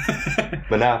months.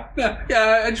 But now...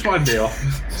 Yeah, I just want a day off.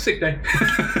 Sick day.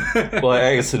 Well,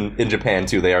 I guess in Japan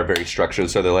too, they are very structured,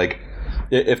 so they're like,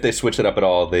 if they switch it up at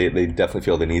all, they definitely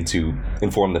feel the need to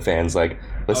inform the fans, like,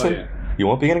 listen... Oh, yeah. You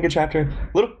won't be in a good chapter.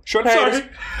 Little short hiatus.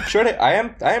 Short. I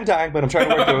am dying, but I'm trying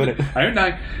to work through it. I am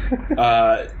dying.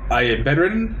 I am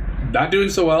bedridden, not doing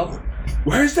so well.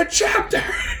 where's the chapter?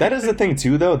 That is the thing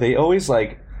too, though. They always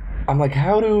like. I'm like,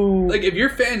 how do... Like, if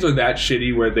your fans are that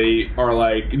shitty where they are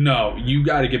like, no, you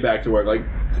got to get back to work. Like,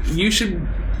 you should...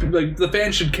 Like, the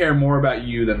fans should care more about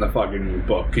you than the fucking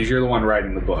book, because you're the one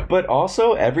writing the book. But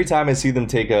also, every time I see them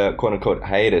take a quote-unquote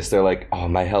hiatus, they're like, oh,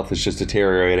 my health is just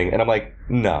deteriorating. And I'm like,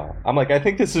 no. I'm like, I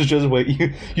think this is just what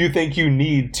you think you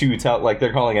need to tell... Like,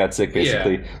 they're calling out sick,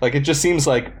 basically. Yeah. Like, it just seems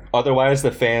like otherwise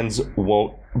the fans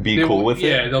won't be cool with it.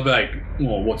 Yeah, they'll be like,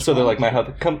 well, what's So they're like, my health...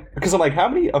 Because I'm like, how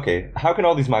can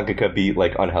all these mangaka be,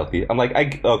 like, unhealthy? I'm like, I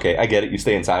get it, you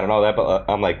stay inside and all that, but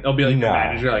I'm like, they'll be like, nah. The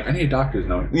manager, like, I need a doctor's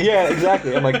note. Yeah,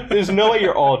 exactly. I'm like, there's no way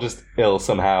you're all just ill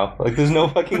somehow. Like, there's no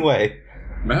fucking way.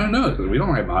 I don't know, because we don't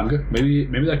write manga. Maybe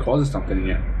that causes something in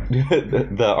you.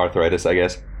 the arthritis, I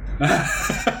guess.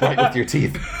 Right with your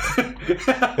teeth.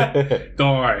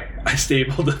 Don't worry. I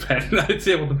stapled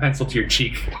the pencil to your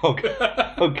cheek.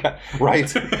 Okay.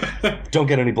 Right. Don't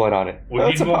get any blood on it.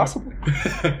 That's impossible.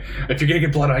 If you're gonna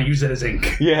get blood on it, use it as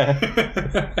ink. Yeah.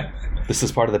 This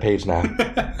is part of the page now.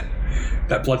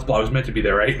 That blood spot was meant to be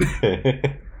there, right?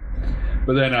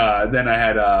 But then I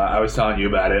had I was telling you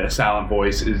about it. A Silent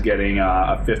Voice is getting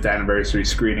a 5th anniversary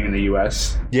screening in the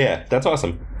U.S. Yeah, that's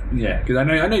awesome. Yeah, because I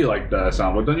know you like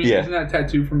Silent Voice. Don't you? Yeah. Isn't that a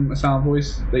tattoo from a Silent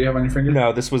Voice that you have on your finger?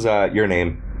 No, this was your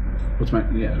name. What's my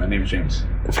name's James.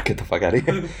 Get the fuck out of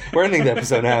here. We're ending the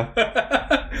episode now.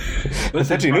 I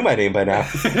thought you knew my name by now.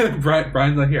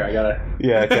 Brian's not here. I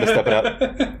gotta step it up.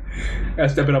 Gotta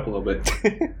step it up a little bit.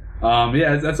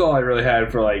 Yeah, that's all I really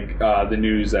had for like the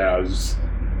news that I was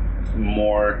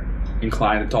more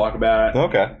inclined to talk about.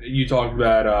 Okay. You talked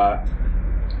about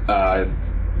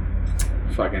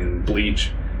fucking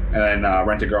Bleach, and then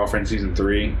Rent a Girlfriend season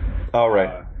 3. Oh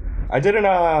right. I didn't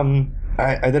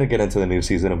I didn't get into the new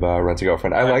season of Rent a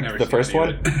Girlfriend. I liked the first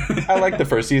one. I liked the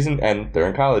first season, and they're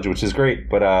in college, which is great.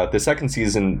 But the second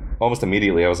season, almost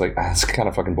immediately, I was like, it's kind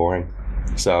of fucking boring.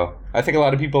 So I think a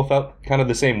lot of people felt kind of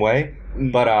the same way.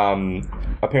 But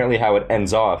apparently how it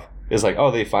ends off is like,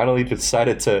 oh, they finally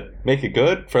decided to make it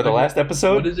good for the last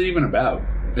episode. What is it even about?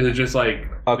 Is it just like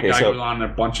the guy goes on a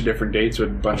bunch of different dates with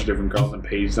a bunch of different girls and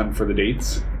pays them for the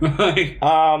dates?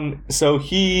 So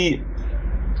he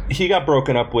got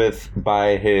broken up with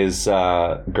by his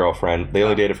girlfriend. They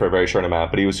only dated for a very short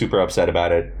amount, but he was super upset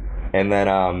about it. And then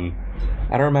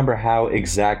I don't remember how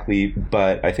exactly,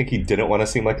 but I think he didn't want to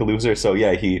seem like a loser. So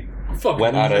yeah, he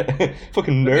went on a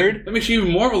fucking nerd. That makes you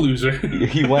even more of a loser.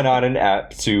 He went on an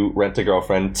app to rent a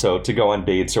girlfriend, so to go on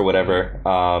dates or whatever.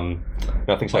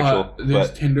 Nothing sexual.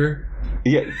 There's Tinder.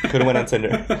 Yeah, could have went on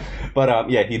Tinder. But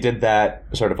yeah, he did that,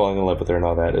 started falling in love with her and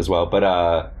all that as well. But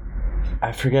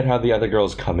I forget how the other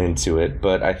girls come into it,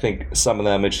 but I think some of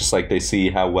them, it's just like they see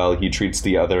how well he treats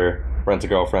the other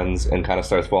rent-a-girlfriends and kind of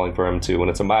starts falling for him too. And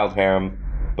it's a mild harem,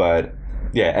 but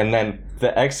yeah. And then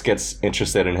the ex gets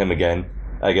interested in him again,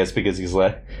 I guess, because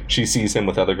she sees him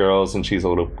with other girls and she's a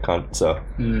little cunt. So,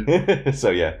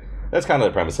 so yeah, that's kind of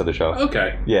the premise of the show.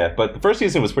 Okay. Yeah, but the first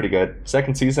season was pretty good.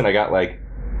 Second season, I got like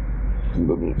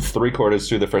 3/4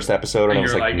 through the first episode, and I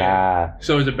was like, nah.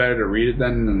 So is it better to read it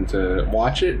than to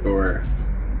watch it, or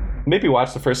maybe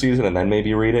watch the first season and then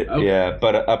maybe read it? Okay. Yeah,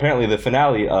 but apparently the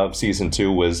finale of season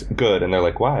 2 was good, and they're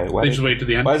like, why? They just wait to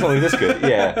the end. Why is it only this good?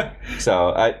 Yeah.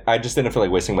 So I just didn't feel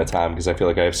like wasting my time because I feel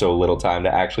like I have so little time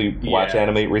to actually watch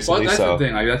anime recently. Well, that's the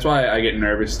thing. Like, that's why I get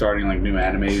nervous starting like new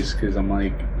animes, because I'm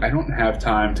like, I don't have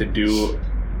time to do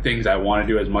things I want to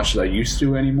do as much as I used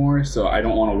to anymore, so I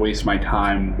don't want to waste my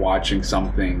time watching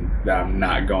something that I'm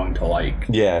not going to like.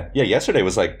 Yeah, yesterday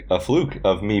was like a fluke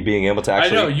of me being able to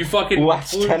actually I know, you fucking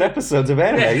watch 10 episodes of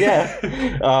anime. Yeah.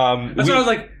 That's what I was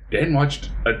like, Dan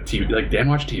watched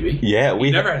TV? Yeah,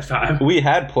 he never has time. We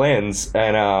had plans,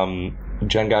 and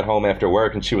Jen got home after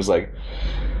work and she was like,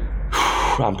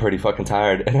 I'm pretty fucking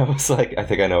tired, and I was like, I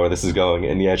think I know where this is going.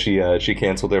 And yeah, she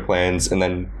canceled her plans, and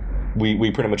then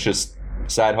we pretty much just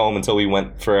sat home until we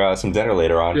went for some dinner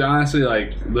later on. Dude, honestly,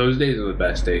 like, those days are the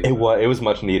best days. It was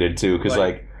much needed too, because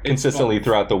like consistently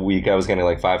throughout the week I was getting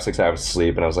like 5-6 hours of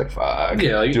sleep, and I was like, fuck.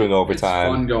 Yeah, like, doing overtime.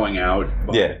 It's fun going out.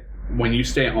 But yeah. When you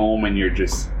stay home and you're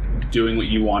just doing what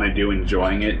you want to do,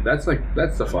 enjoying it, that's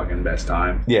the fucking best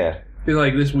time. Yeah. Because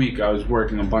like this week I was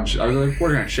working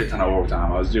working a shit ton of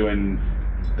overtime. I was doing,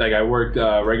 like, I worked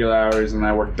regular hours, and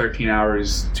I worked 13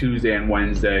 hours Tuesday and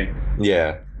Wednesday.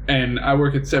 Yeah. And I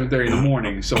work at 7:30 in the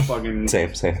morning, so fucking...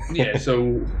 Same. Yeah,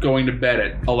 so going to bed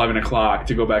at 11 o'clock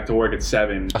to go back to work at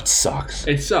 7... That sucks.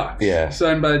 It sucks. Yeah. So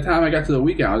then by the time I got to the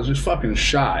weekend, I was just fucking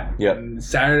shot. Yep. And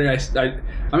Saturday, I'm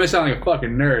going to sound like a fucking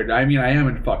nerd. I mean, I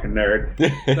am a fucking nerd.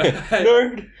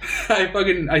 Nerd!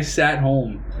 I sat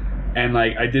home, and,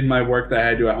 like, I did my work that I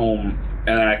had to do at home,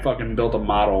 and then I fucking built a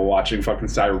model watching fucking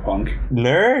Cyberpunk.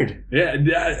 Nerd.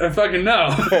 Yeah, I fucking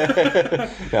know. Yeah,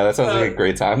 that sounds like a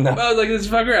great time though. I was like, this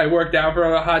fucker. I worked out for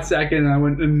a hot second, and I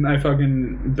went and I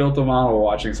fucking built a model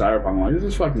watching Cyberpunk. I'm like, this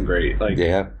is fucking great. Like,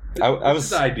 yeah. I was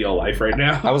the ideal life right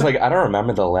now. I was like, I don't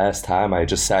remember the last time I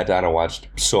just sat down and watched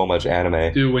so much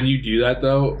anime. Dude, when you do that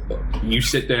though, you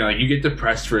sit there like you get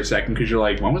depressed for a second because you're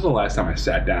like, when was the last time I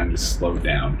sat down and just slowed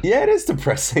down? Yeah, it is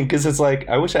depressing because it's like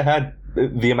I wish I had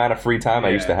the amount of free time I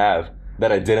used to have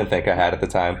that I didn't think I had at the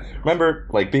time. Remember,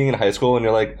 like being in high school and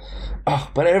you're like, oh,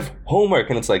 but I have homework,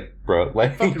 and it's like, bro,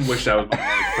 like, I fucking wish that was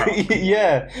my life.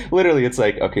 Yeah, literally, it's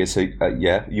like, okay, so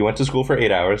yeah, you went to school for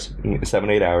 8 hours,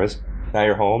 7-8 hours. Now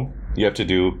you're home. You have to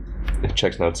do,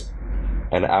 checks notes,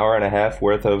 an hour and a half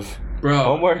worth of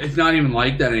homework. It's not even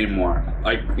like that anymore.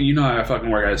 Like, you know how I fucking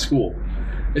work out of school.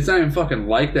 It's not even fucking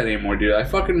like that anymore, dude. I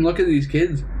fucking look at these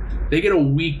kids. They get a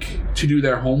week to do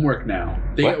their homework now.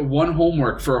 They get one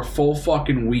homework for a full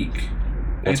fucking week.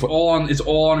 And it's all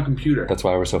on a computer. That's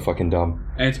why we're so fucking dumb.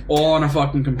 And it's all on a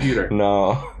fucking computer.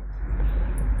 No.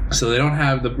 So they don't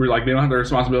have the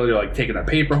responsibility of like taking a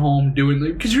paper home, doing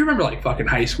because you remember like fucking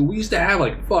high school, we used to have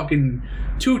like fucking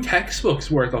 2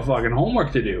 textbooks worth of fucking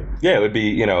homework to do. Yeah, it would be,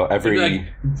 you know, every like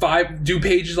 5 do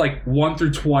pages like 1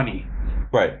 through 20.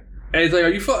 Right. And it's like,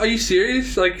 are you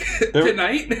serious? Like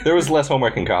tonight? There was less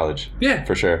homework in college. Yeah,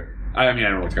 for sure. I mean, I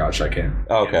don't went to college, so I can't.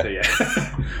 Oh, okay. Say yeah.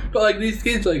 But like these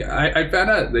kids, like I found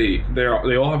out they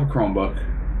all have a Chromebook.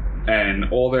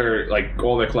 And all their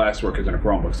classwork is in a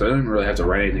Chromebook, so they don't even really have to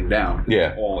write anything down. Yeah,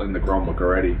 it's all in the Chromebook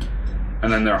already.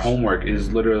 And then their homework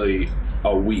is literally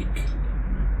a week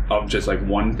of just like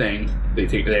one thing. They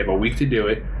have a week to do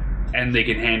it, and they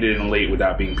can hand it in late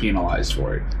without being penalized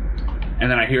for it. And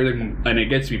then I hear them, and it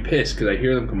gets me pissed because I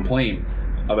hear them complain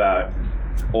about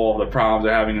all the problems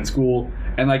they're having in school.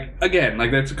 And like again, like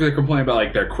that's a complaint about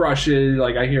like their crushes.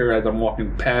 Like I hear as I'm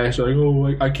walking past, like,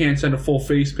 oh, I can't send a full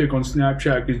face pic on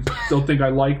Snapchat because they'll think I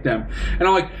like them. And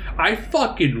I'm like, I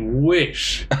fucking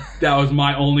wish that was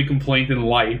my only complaint in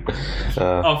life.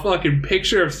 A fucking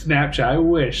picture of Snapchat. I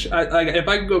wish. Like if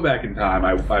I could go back in time,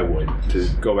 I would to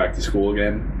go back to school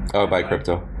again. I would buy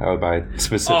crypto. I would buy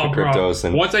specific cryptos.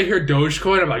 And once I hear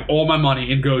Dogecoin, I'm like, all my money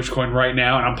in Dogecoin right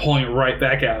now, and I'm pulling it right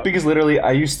back out. Because literally,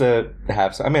 I used to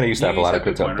have. I mean, I used to have a lot of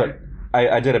crypto, Bitcoin, but right?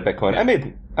 I did a Bitcoin. Yeah.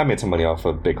 I made some money off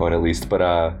of Bitcoin at least, but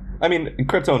I mean,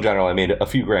 crypto in general, I made a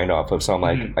few grand off of. So I'm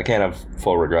like, I can't have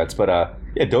full regrets. But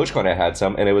yeah, Dogecoin, I had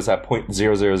some, and it was at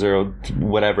 0.000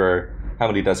 whatever, how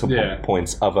many decimal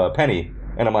points of a penny,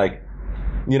 and I'm like,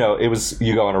 you know, it was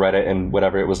you go on Reddit and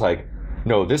whatever, it was like,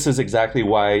 no, this is exactly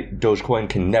why Dogecoin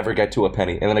can never get to a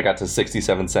penny, and then it got to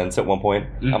 67 cents at one point.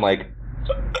 I'm like.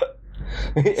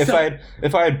 If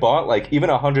I had bought like even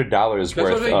 $100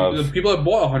 worth of the people that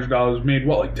bought $100 made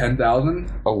what, like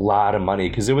 10,000? A lot of money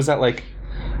because it was at like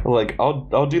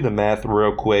I'll do the math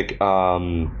real quick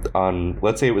on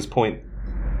let's say it was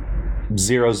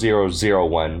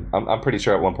 0.0001. I'm pretty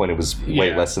sure at one point it was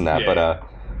way less than that, but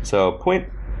so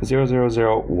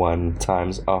 0.0001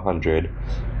 times 100.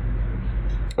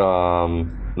 No,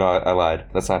 I lied.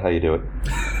 That's not how you do it.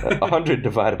 100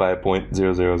 divided by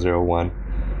 0.0001.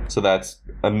 So that's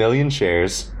 1 million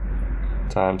shares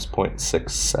times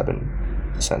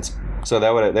 0.67 cents. So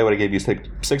that would have gave you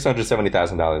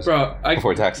 $670,000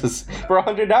 before taxes for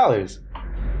 $100.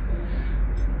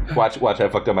 Watch! I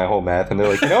fucked up my whole math, and they're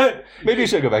like, you know what? Maybe you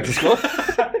should go back to school.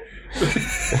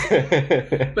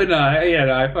 But no,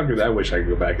 I wish I could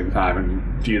go back in time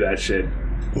and do that shit.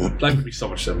 Life would be so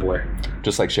much simpler.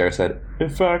 Just like Cher said,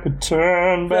 if I could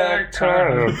turn back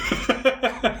time.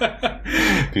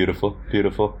 Beautiful.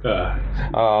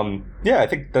 Yeah, I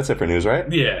think that's it for news,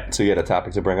 right? Yeah. So you had a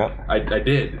topic to bring up? I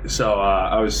did. So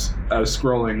I was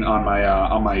scrolling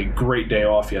on my great day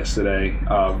off yesterday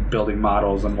of building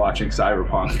models and watching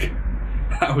Cyberpunk.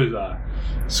 I was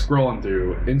scrolling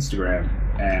through Instagram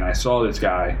and I saw this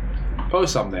guy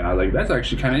post something. I was like, that's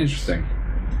actually kind of interesting.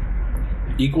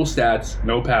 Equal stats,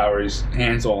 no powers,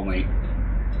 hands only,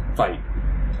 fight.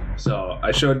 So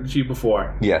I showed it to you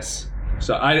before. Yes.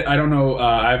 So I don't know.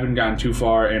 I haven't gotten too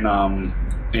far in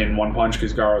One Punch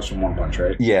because Garo's from One Punch,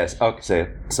 right? Yes. Okay.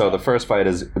 So the first fight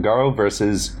is Garo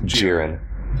versus Jiren.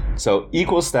 So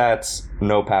equal stats,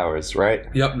 no powers, right?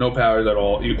 Yep, no powers at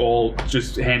all. You all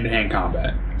just hand-to-hand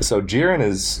combat. So Jiren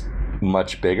is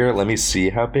much bigger. Let me see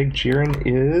how big Jiren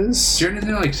is. Jiren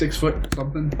isn't like 6 foot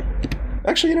something.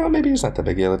 Actually, you know, maybe he's not that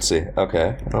big. Yeah, let's see.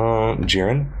 Okay.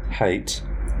 Jiren, height.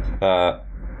 I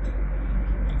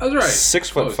was right.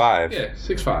 6'5". Yeah,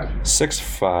 6'5".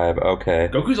 6'5", okay.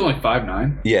 Goku's only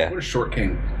 5'9". Yeah. What a short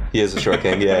king. He is a short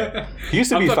king, yeah. He used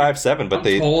to be 5'7", but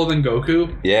I'm taller than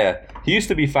Goku. Yeah. He used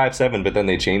to be 5'7", but then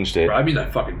they changed it. Bro, I mean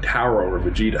that fucking tower over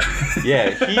Vegeta.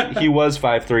 Yeah, he was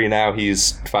 5'3", now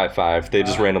he's 5'5". They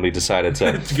just randomly decided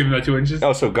to give him that 2 inches.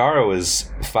 Oh, so Garo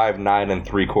is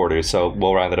 5'9"3/4", so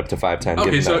we'll round it up to 5'10".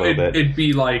 Okay, so bit. It'd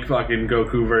be like fucking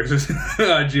Goku versus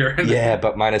Jiren. Yeah,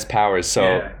 but minus powers.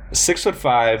 So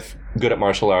 6'5", good at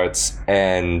martial arts,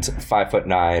 and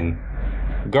 5'9".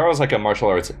 Garo's like a martial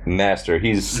arts master.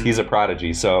 He's a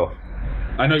prodigy. So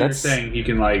I know you're saying he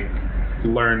can like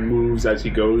learn moves as he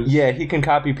goes. Yeah, he can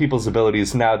copy people's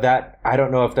abilities. Now that I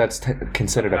don't know if that's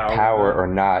considered a power or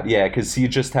not. Yeah, because he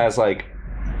just has like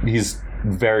he's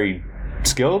very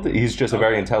skilled. He's just a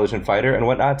very intelligent fighter and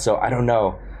whatnot. So I don't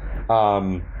know.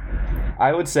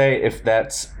 I would say if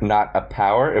that's not a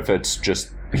power, if it's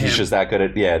just he's just that good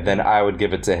at then I would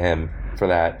give it to him for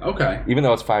that. Okay. Even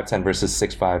though it's 5'10" versus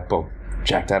 6'5", both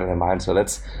jacked out of their mind. So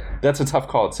that's a tough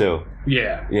call too.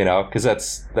 Yeah. You know, because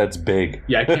that's big.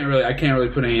 Yeah, I can't really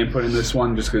put any input in this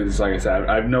one just because, like I said,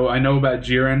 I know about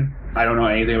Jiren. I don't know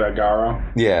anything about Garo.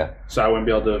 Yeah. So I wouldn't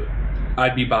be able to.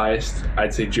 I'd be biased.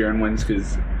 I'd say Jiren wins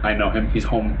because I know him. He's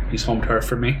home turf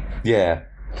for me. Yeah.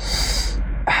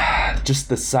 Just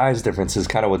the size difference is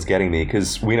kind of what's getting me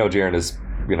because we know Jiren is,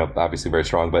 obviously very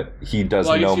strong, but he does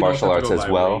know martial arts as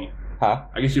well. Weight. Huh?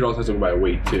 I guess you'd also have to go by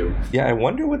weight too. Yeah, I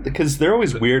wonder because they're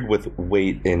always weird with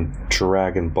weight in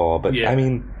Dragon Ball. But I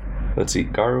mean, let's see,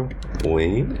 Garo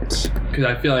weight. Because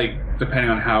I feel like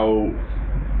depending on how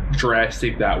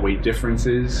drastic that weight difference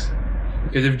is,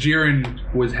 because if Jiren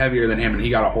was heavier than him and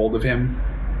he got a hold of him,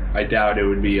 I doubt it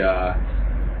would be. I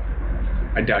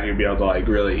doubt he'd be able to like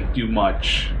really do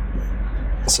much.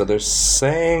 So they're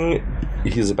saying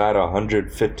he's about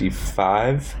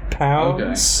 155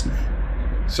 pounds. Okay.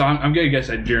 So I'm gonna guess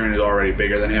that Jiren is already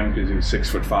bigger than him because he's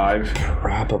 6'5".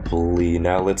 Probably.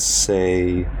 Now let's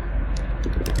say.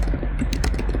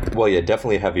 Well, yeah,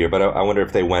 definitely heavier. But I wonder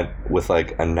if they went with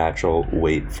like a natural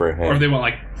weight for him, or if they went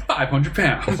like 500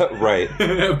 pounds, right?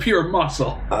 Pure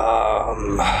muscle.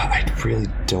 I really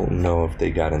don't know if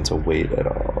they got into weight at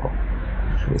all.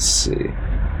 Let me see.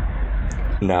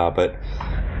 No, but.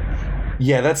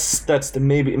 Yeah, that's the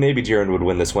maybe Jiren would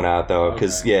win this one out though,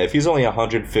 because if he's only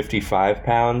 155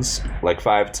 pounds, like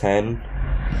 5'10",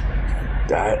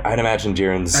 I'd imagine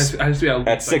Jiren's at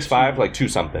 6'5", like 2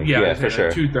 something. Yeah, for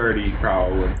sure. 230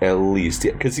 probably. At least,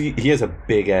 because he has a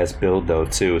big ass build though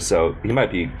too, so he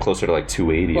might be closer to like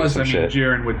 280 or some shit.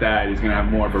 Jiren with that, he's gonna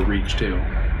have more of a reach too.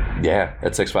 Yeah,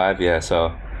 at 6'5", yeah.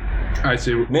 So I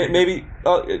see. Maybe.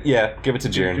 Oh yeah, give it to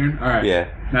Jiren. All right. Yeah.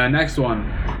 Now next one.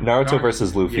 Naruto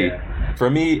versus Luffy. Yeah. For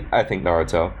me, I think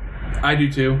Naruto. I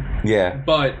do too. Yeah.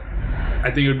 But I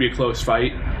think it would be a close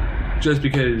fight. Just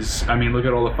because, I mean, look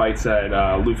at all the fights that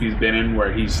Luffy's been in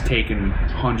where he's taken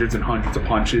hundreds and hundreds of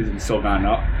punches and still gotten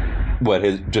up. What,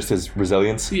 his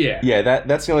resilience? Yeah. Yeah,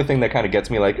 that's the only thing that kind of gets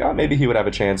me like, oh, maybe he would have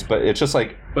a chance. But it's just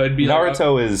like,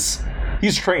 Naruto is...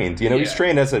 He's trained, he's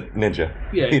trained as a ninja.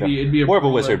 Yeah, it'd be more of a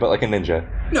wizard, but like a ninja.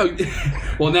 No,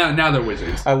 well, now they're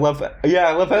wizards. I love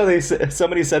how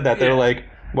somebody said that. They're like,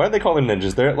 why do they call them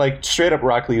ninjas? They're like, straight up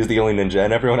Rock Lee is the only ninja,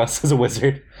 and everyone else is a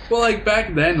wizard. Well, like,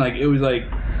 back then, like, it was like,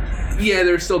 yeah,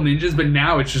 they're still ninjas, but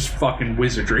now it's just fucking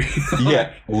wizardry.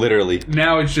 Yeah, literally.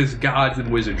 Now it's just gods and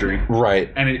wizardry.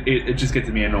 Right. And it just gets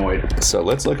me annoyed. So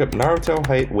let's look up Naruto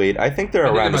height, weight. I think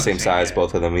they're around the same size,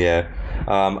 both of them, yeah.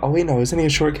 Oh, wait, no, isn't he a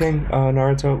short king,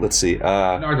 Naruto? Let's see.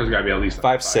 Naruto's got to be at least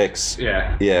 5'6".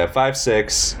 Yeah. Yeah,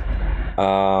 5'6".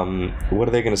 What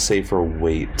are they going to say for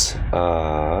weight?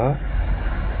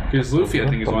 Because Luffy, I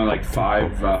think, is only like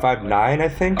 5'9", I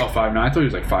think. Oh, 5'9". I thought he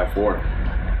was like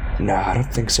 5'4". No, I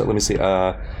don't think so. Let me see.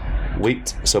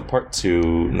 Weight. So part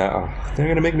 2. No, they're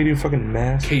going to make me do fucking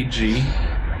math. kg.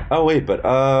 Oh, wait, but,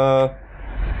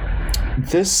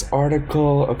 this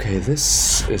article, okay,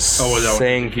 this is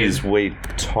saying he's way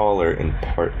taller in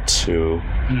part 2.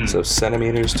 So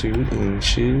centimeters to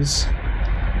inches.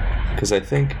 Because I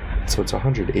think, so it's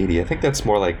 180. I think that's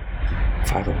more like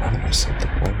 5'11" or something.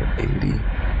 180.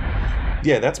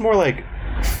 Yeah, that's more like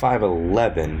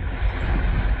 5'11".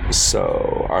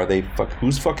 So are they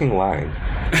who's fucking lying?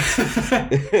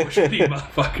 Which of these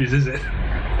motherfuckers is it?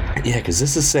 Yeah, because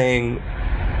this is saying...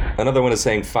 Another one is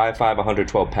saying 5'5",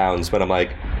 112 pounds, but I'm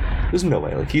like, there's no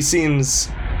way. Like, he seems...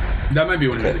 That might be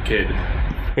when he was a kid.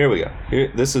 Here we go.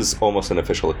 This is almost an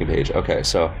official looking page. Okay,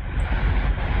 so...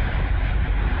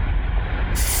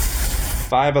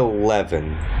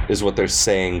 5'11" is what they're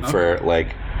saying for,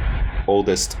 like,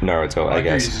 oldest Naruto, I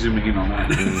guess. Zooming in on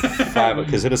that.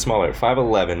 Because it is smaller.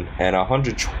 5'11" and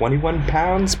 121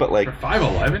 pounds, but like... For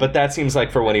 5'11"? But that seems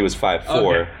like for when he was 5'4".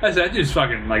 Okay. That's just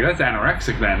fucking, like, that's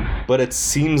anorexic then. But it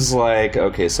seems like,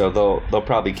 okay, so they'll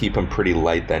probably keep him pretty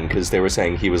light then, because they were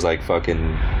saying he was like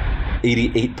fucking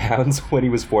 88 pounds when he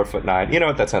was 4'9". You know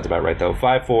what? That sounds about right, though.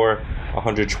 5'4",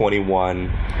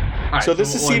 121... Right, so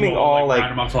this is seeming all like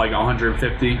round them up to like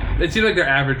 150. It seems like their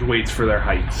average weights for their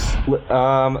heights.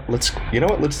 Let's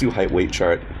do height weight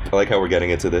chart. I like how we're getting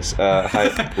into this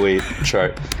height weight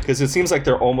chart, because it seems like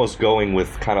they're almost going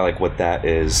with kind of like what that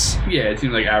is. Yeah, it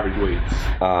seems like average weights.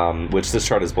 Which this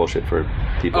chart is bullshit for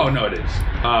people. Oh no, it is.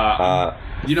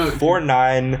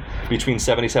 4'9", between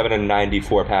 77 and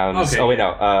 94 pounds. Okay, oh wait,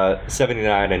 no,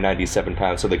 79 and 97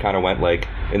 pounds. So they kind of went like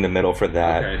in the middle for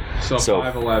that. Okay, so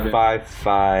 5'11".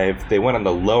 5'5". They went on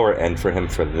the lower end for him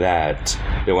for that.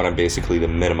 They went on basically the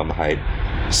minimum height.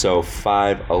 So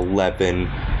 5'11".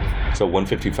 So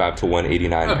 155 to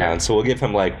 189 pounds. So we'll give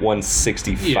him like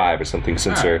 165 or something,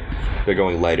 since they're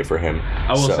going lighter for him.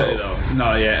 I will say though,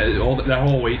 that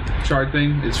whole weight chart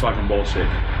thing is fucking bullshit.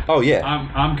 Oh yeah.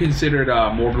 I'm considered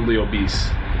morbidly obese.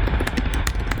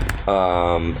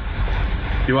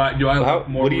 Do I look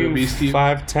morbidly obese to you?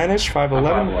 5'10"-ish,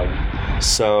 5'11"? 5'11".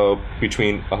 So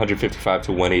between 155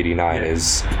 to 189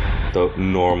 is the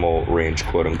normal range,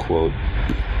 quote unquote.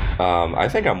 I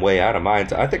think I'm way out of mine.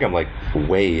 I think I'm like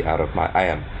way out of my. I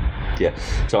am. Yeah.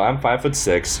 So I'm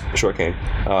 5'6", short king.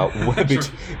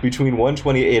 Between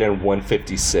 128 and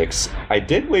 156. I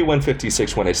did weigh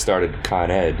 156 when I started Con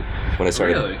Ed.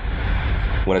 Really?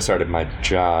 When I started my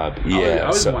job. Yeah. I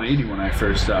was 180 when I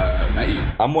first met you.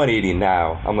 I'm 180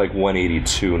 now. I'm like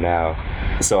 182 now.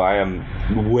 So I am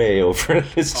way over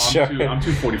this chart. I'm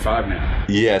 245 now.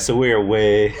 Yeah, so we are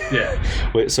way... Yeah.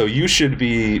 Wait, so you should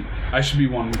be... I should be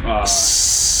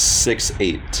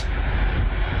 6'8".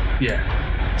 Yeah.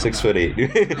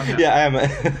 6'8". Yeah, I am.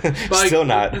 But still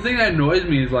not. The thing that annoys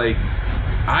me is like,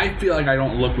 I feel like I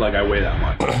don't look like I weigh that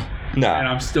much. No. And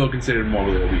I'm still considered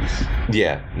morbidly obese.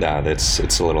 Yeah, no, it's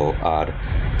a little odd.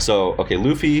 So, okay,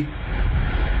 Luffy,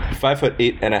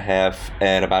 5'8.5"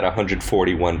 and about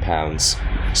 141 pounds.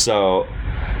 So,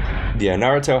 yeah,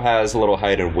 Naruto has a little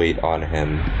height and weight on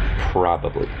him,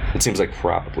 probably. It seems like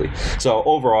probably. So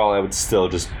overall, I would still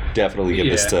just definitely give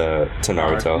this to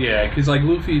Naruto. Yeah, because like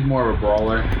Luffy's more of a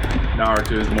brawler,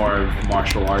 Naruto is more of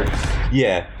martial arts.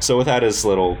 Yeah, so without his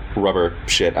little rubber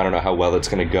shit, I don't know how well it's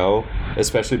gonna go,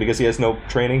 especially because he has no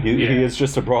training. He is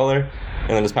just a brawler.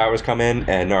 And then his powers come in,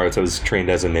 and Naruto's trained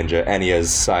as a ninja, and he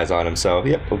has size on him. So,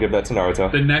 yep, we'll give that to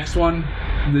Naruto. The next one,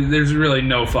 there's really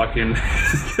no fucking...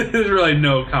 there's really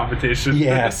no competition.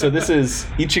 Yeah, so this is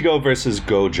Ichigo versus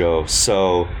Gojo.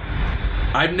 So...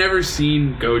 I've never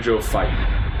seen Gojo fight.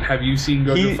 Have you seen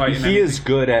Gojo fight? He is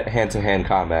good at hand-to-hand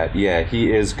combat. Yeah,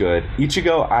 he is good.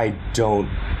 Ichigo, I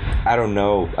don't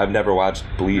know. I've never watched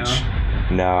Bleach.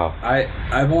 No.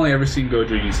 I've only ever seen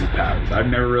Gojo use his powers. I've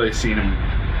never really seen him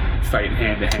fight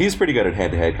hand-to-hand. He's pretty good at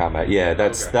hand-to-hand combat. Yeah,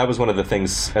 that was one of the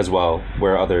things as well,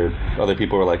 where other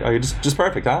people were like, "Oh, you're just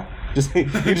perfect, huh? You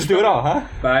just do it all, huh?"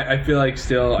 But I feel like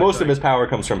still most of his power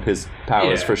comes from his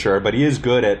powers for sure, but he is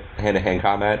good at hand-to-hand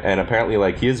combat, and apparently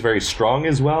like he is very strong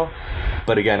as well.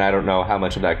 But again, I don't know how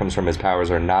much of that comes from his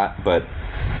powers or not, but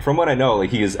from what I know, like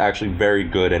he is actually very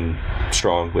good and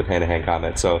strong with hand-to-hand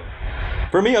combat. So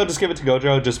for me, I'll just give it to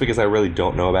Gojo, just because I really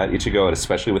don't know about Ichigo, and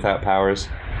especially without powers.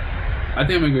 I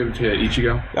think I'm gonna give it to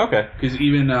Ichigo. Okay. Because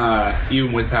even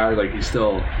with powers, like he's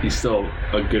still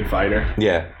a good fighter.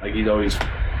 Yeah. Like he was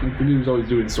always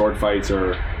doing sword fights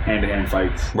or hand-to-hand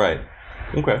fights. Right.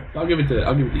 Okay. I'll give it to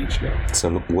Ichigo. So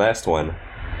the last one.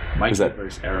 Mikey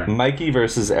versus Eren. Mikey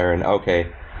versus Eren.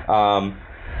 Okay.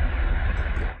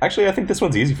 Actually, I think this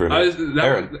one's easy for me.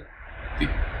 Eren. You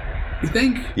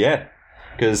think? Yeah.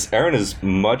 Because Eren is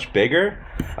much bigger.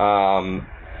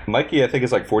 Mikey, I think,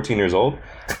 is like 14 years old.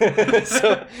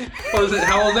 So,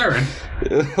 how old is Eren?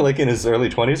 Like in his early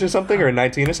 20s or something, or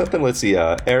 19 or something. Let's see.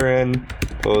 Eren,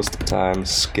 post time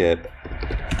skip.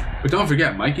 But don't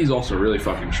forget, Mikey's also really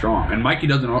fucking strong, and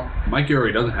Mikey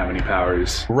already doesn't have any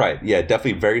powers. Right. Yeah.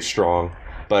 Definitely very strong.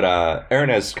 But Eren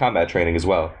has combat training as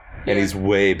well, and he's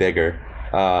way bigger.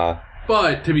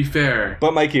 But to be fair,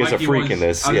 Mikey is a freak in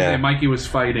this. Yeah. Mikey was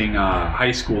fighting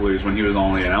high schoolers when he was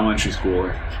only an elementary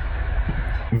schooler.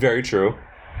 Very true.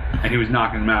 And he was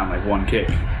knocking them out in like one kick.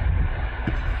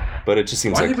 But it just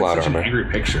seems like plot armor. An angry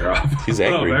picture of. He's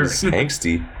angry. He's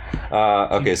angsty.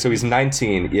 Okay, so he's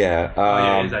 19.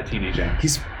 Yeah. He's that teenage angst.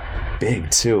 He's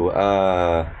big too.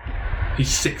 He's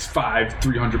 6'5",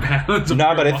 300 pounds.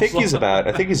 No, but I think he's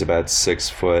about 6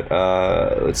 foot.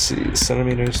 Let's see,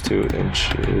 centimeters to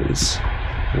inches,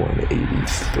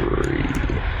 183.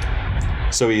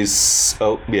 So he's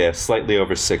slightly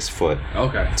over 6 foot.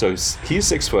 Okay. So he's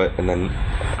 6 foot, and then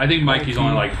I think Mikey's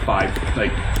only like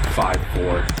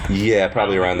 5'4". Yeah,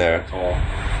 probably around there. Tall.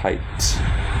 Height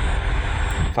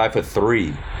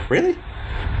 5'3". Really?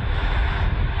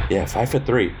 Yeah,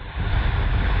 5'3".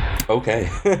 Okay.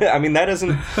 I mean, that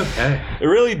doesn't. Okay. It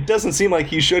really doesn't seem like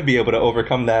he should be able to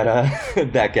overcome that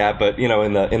that gap, but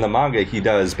in the manga he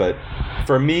does. But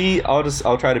for me,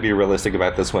 I'll try to be realistic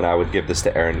about this one. I would give this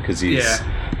to Eren because he's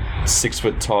 6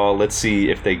 foot tall. Let's see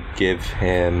if they give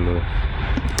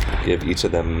each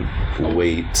of them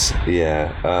weight.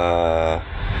 Yeah.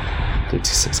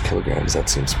 56 kilograms. That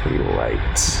seems pretty light.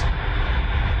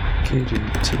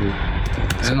 KG2.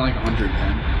 And like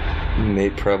 110.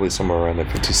 Maybe probably somewhere around there.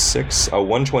 56.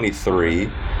 123.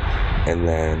 And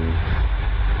then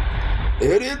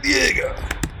Eren Yeager.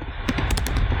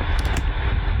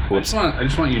 I just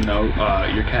want you to know,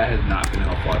 your cat has not been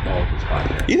helpful at all with this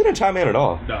podcast. He didn't chime in at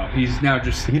all. No, he's now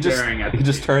just staring at the He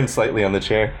just turned slightly on the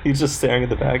chair. He's just staring at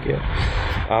the back, yeah.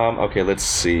 Okay, let's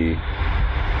see.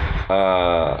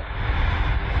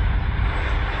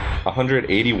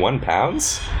 181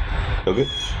 pounds? Okay.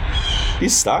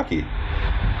 He's stocky.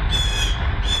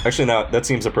 Actually, no, that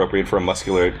seems appropriate for a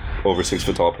muscular, over 6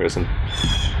 foot tall person.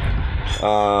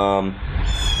 Where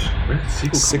did the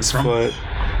sequel 6 come from? foot.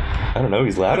 I don't know.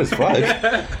 He's loud as fuck. What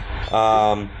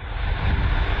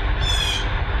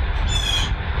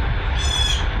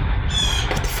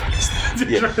the fuck is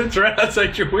that? It's right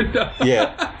outside your window.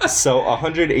 Yeah. So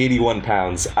 181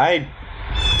 pounds.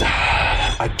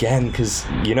 Again, because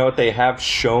you know what, they have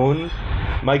shown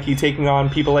Mikey taking on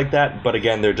people like that, but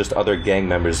again, they're just other gang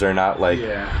members. They're not like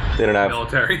they don't have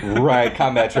military right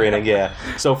combat training. Yeah.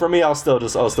 So for me, I'll still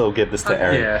give this to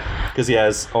Eren. Yeah. Because he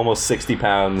has almost 60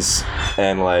 pounds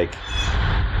and like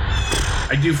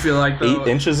I do feel like though 9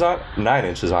 inches on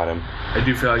him. I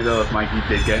do feel like though if Mikey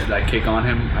did get that kick on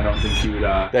him, I don't think he would.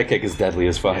 That kick is deadly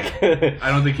as fuck. I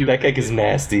don't think he would. That kick is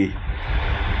nasty.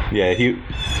 Yeah, he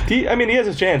I mean, he has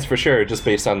a chance for sure, just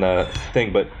based on the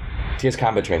thing, but he has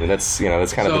combat training. That's kind of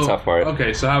the tough part.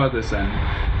 Okay, so how about this then?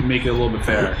 Make it a little bit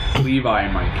fair. Levi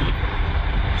and Mikey.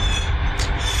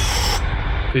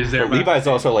 Levi's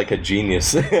also like a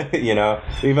genius,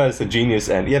 Levi's a genius,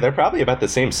 and yeah, they're probably about the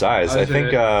same size. I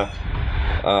think.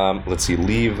 Let's see,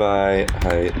 Levi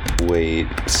height, weight.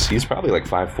 He's probably like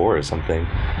 5'4" or something.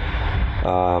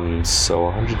 So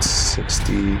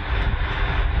 160.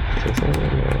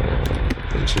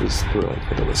 Inches thrilling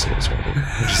for the listeners right here.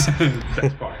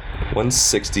 Best part.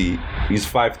 160. He's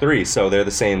 5'3", so they're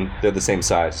the same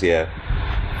size. Yeah.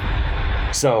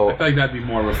 So I feel like that'd be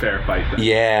more of a fair fight then.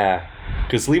 Yeah,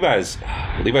 because Levi's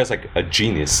like a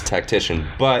genius tactician,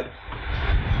 but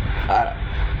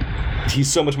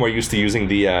he's so much more used to using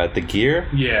the gear.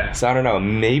 Yeah. So I don't know.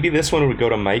 Maybe this one would go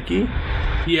to Mikey.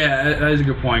 Yeah, that is a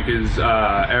good point, because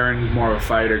Eren's more of a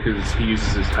fighter because he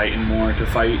uses his Titan more to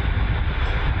fight.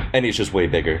 And he's just way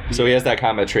bigger. So he has that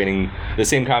combat training, the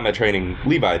same combat training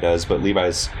Levi does, but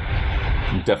Levi's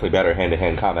definitely better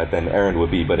hand-to-hand combat than Eren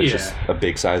would be, but it's just a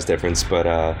big size difference. But,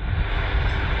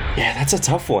 yeah, that's a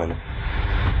tough one.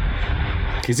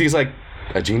 Because he's like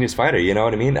a genius fighter, you know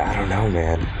what I mean? I don't know,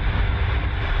 man.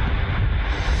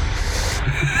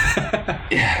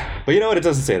 Yeah. But you know what? It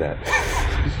doesn't say that.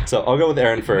 So I'll go with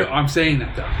Eren for... No, I'm saying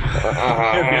that, though.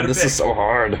 This is so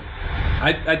hard.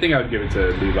 I think I would give it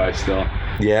to Levi still.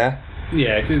 Yeah?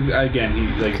 Yeah, because,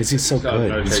 again, because he's so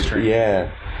good.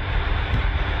 Yeah.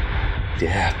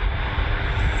 Yeah.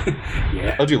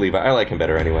 Yeah. I'll do Levi. I like him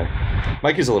better anyway.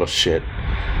 Mikey's a little shit.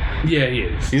 Yeah, he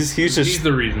is. He's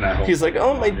the reason that whole... He's like,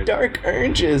 oh, my dark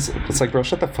urges. It's like, bro,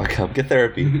 shut the fuck up. Get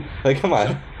therapy. Like, come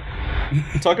on.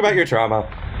 Talk about your trauma.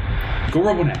 Go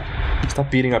rub one out.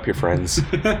 Stop beating up your friends.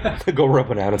 Go rub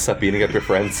one out and stop beating up your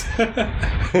friends.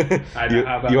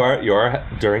 You are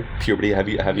during puberty. Have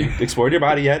you explored your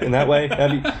body yet in that way?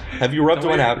 Have you rubbed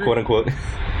one out, quote unquote?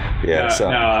 Yeah. So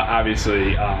now,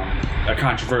 obviously, a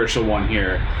controversial one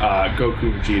here.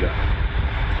 Goku Vegeta.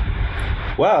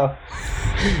 Well,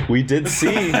 we did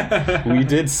see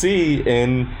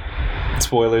in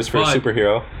spoilers for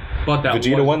Superhero. But that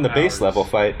Vegeta won the base level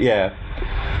fight. Yeah.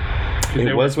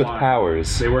 It was with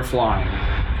powers. They were flying.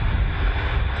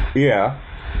 Yeah.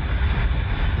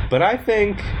 But I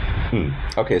think...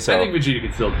 Okay, so... I think Vegeta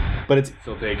could still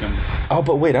take him. Oh,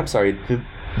 but wait, I'm sorry.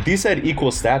 These said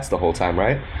equal stats the whole time,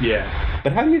 right? Yeah.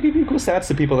 But how do you give equal stats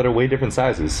to people that are way different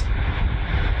sizes?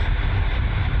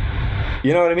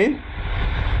 You know what I mean?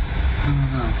 I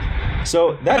don't know.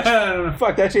 So that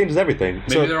fuck that changes everything.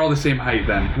 Maybe they're all the same height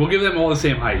then. We'll give them all the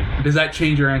same height. Does that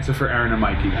change your answer for Aaron and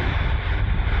Mikey then?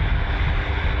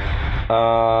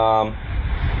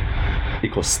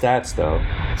 Equal stats though.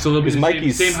 So they'll be the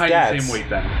Mikey's same height stats, and same weight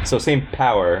then. So same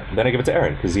power. Then I give it to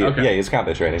Aaron because he's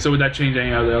combat training. So would that change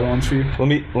any of the other ones for you? Let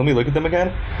me look at them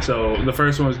again. So the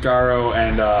first one was Garo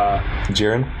and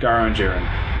Jiren. Garo and Jiren.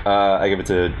 I give it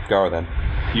to Garo then.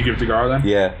 You give it to Garo then?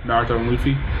 Yeah. Naruto and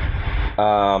Luffy.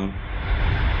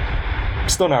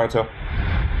 Still Naruto.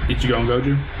 Ichigo and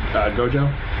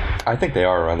Gojo. I think they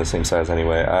are around the same size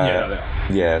anyway. They are.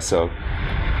 Yeah. So.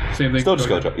 Same thing. Still just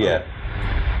Gojo. Yeah.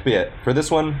 But yeah, for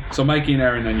this one... So Mikey and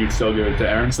Aaron, then you'd still give it to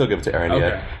Aaron? Still give it to Aaron,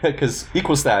 yeah. Because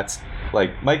equal stats,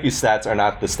 like, Mikey's stats are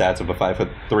not the stats of a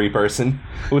 5'3" person.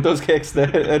 With those kicks,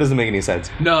 that doesn't make any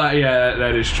sense. No, yeah,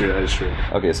 that is true,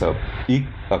 Okay, so...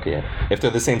 If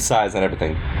they're the same size and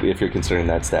everything, if you're considering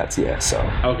that stats, yeah, so...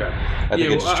 Okay. I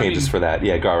think it just changes for that.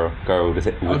 Yeah,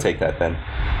 Garo would take that then.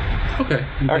 Okay.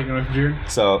 You taking it away from Jiren?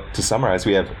 So, to summarize,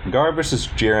 we have Garo versus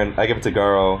Jiren. I give it to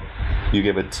Garo. You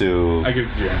give it to... I give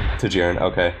it to Jiren. To Jiren,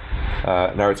 okay.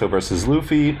 Naruto versus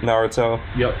Luffy. Naruto.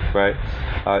 Yep. Right.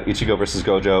 Ichigo versus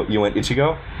Gojo. You went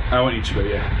Ichigo? I went Ichigo,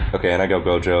 yeah. Okay, and I go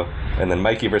Gojo. And then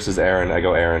Mikey versus Aaron. I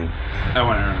go Aaron. I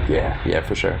went Aaron. Yeah,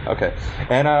 for sure. Okay.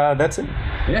 And that's it.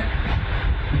 Yeah.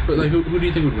 But, like, who do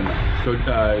you think would win that?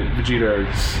 Vegeta or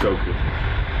Goku?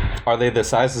 Are they the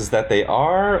sizes that they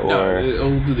are, or no?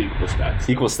 It'll do the equal stats.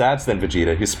 Equal stats than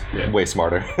Vegeta. He's way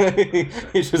smarter.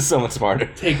 He's just so much smarter.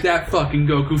 Take that, fucking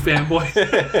Goku fanboy.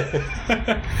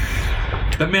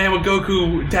 The man with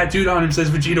Goku tattooed on him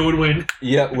says Vegeta would win.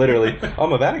 Yeah, literally.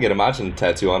 I'm about to get a Majin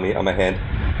tattoo on my hand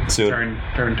soon.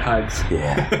 Turn tides.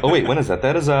 Yeah. Oh wait, when is that?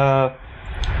 That is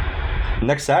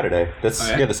next Saturday. That's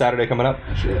the Saturday coming up.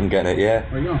 I'm getting it. Yeah.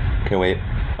 Where you going? Can't wait.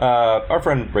 Our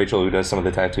friend Rachel, who does some of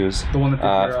the tattoos. The one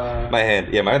that my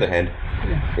hand. Yeah, my other hand.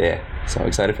 Yeah. So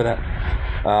excited for that.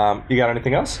 You got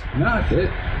anything else? No, that's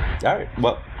it. All right.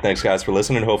 Well, thanks guys for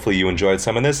listening. Hopefully you enjoyed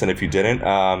some of this, and if you didn't,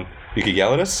 you could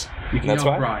yell at us. You can yell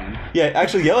at Brian. Yeah,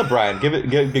 actually yell at Brian.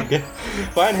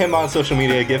 Find him on social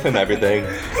media. Give him everything.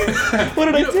 What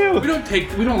did I do?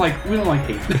 We don't like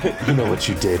hate. You know what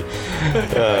you did.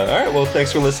 All right. Well,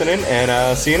 thanks for listening,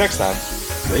 and see you next time.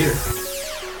 Later.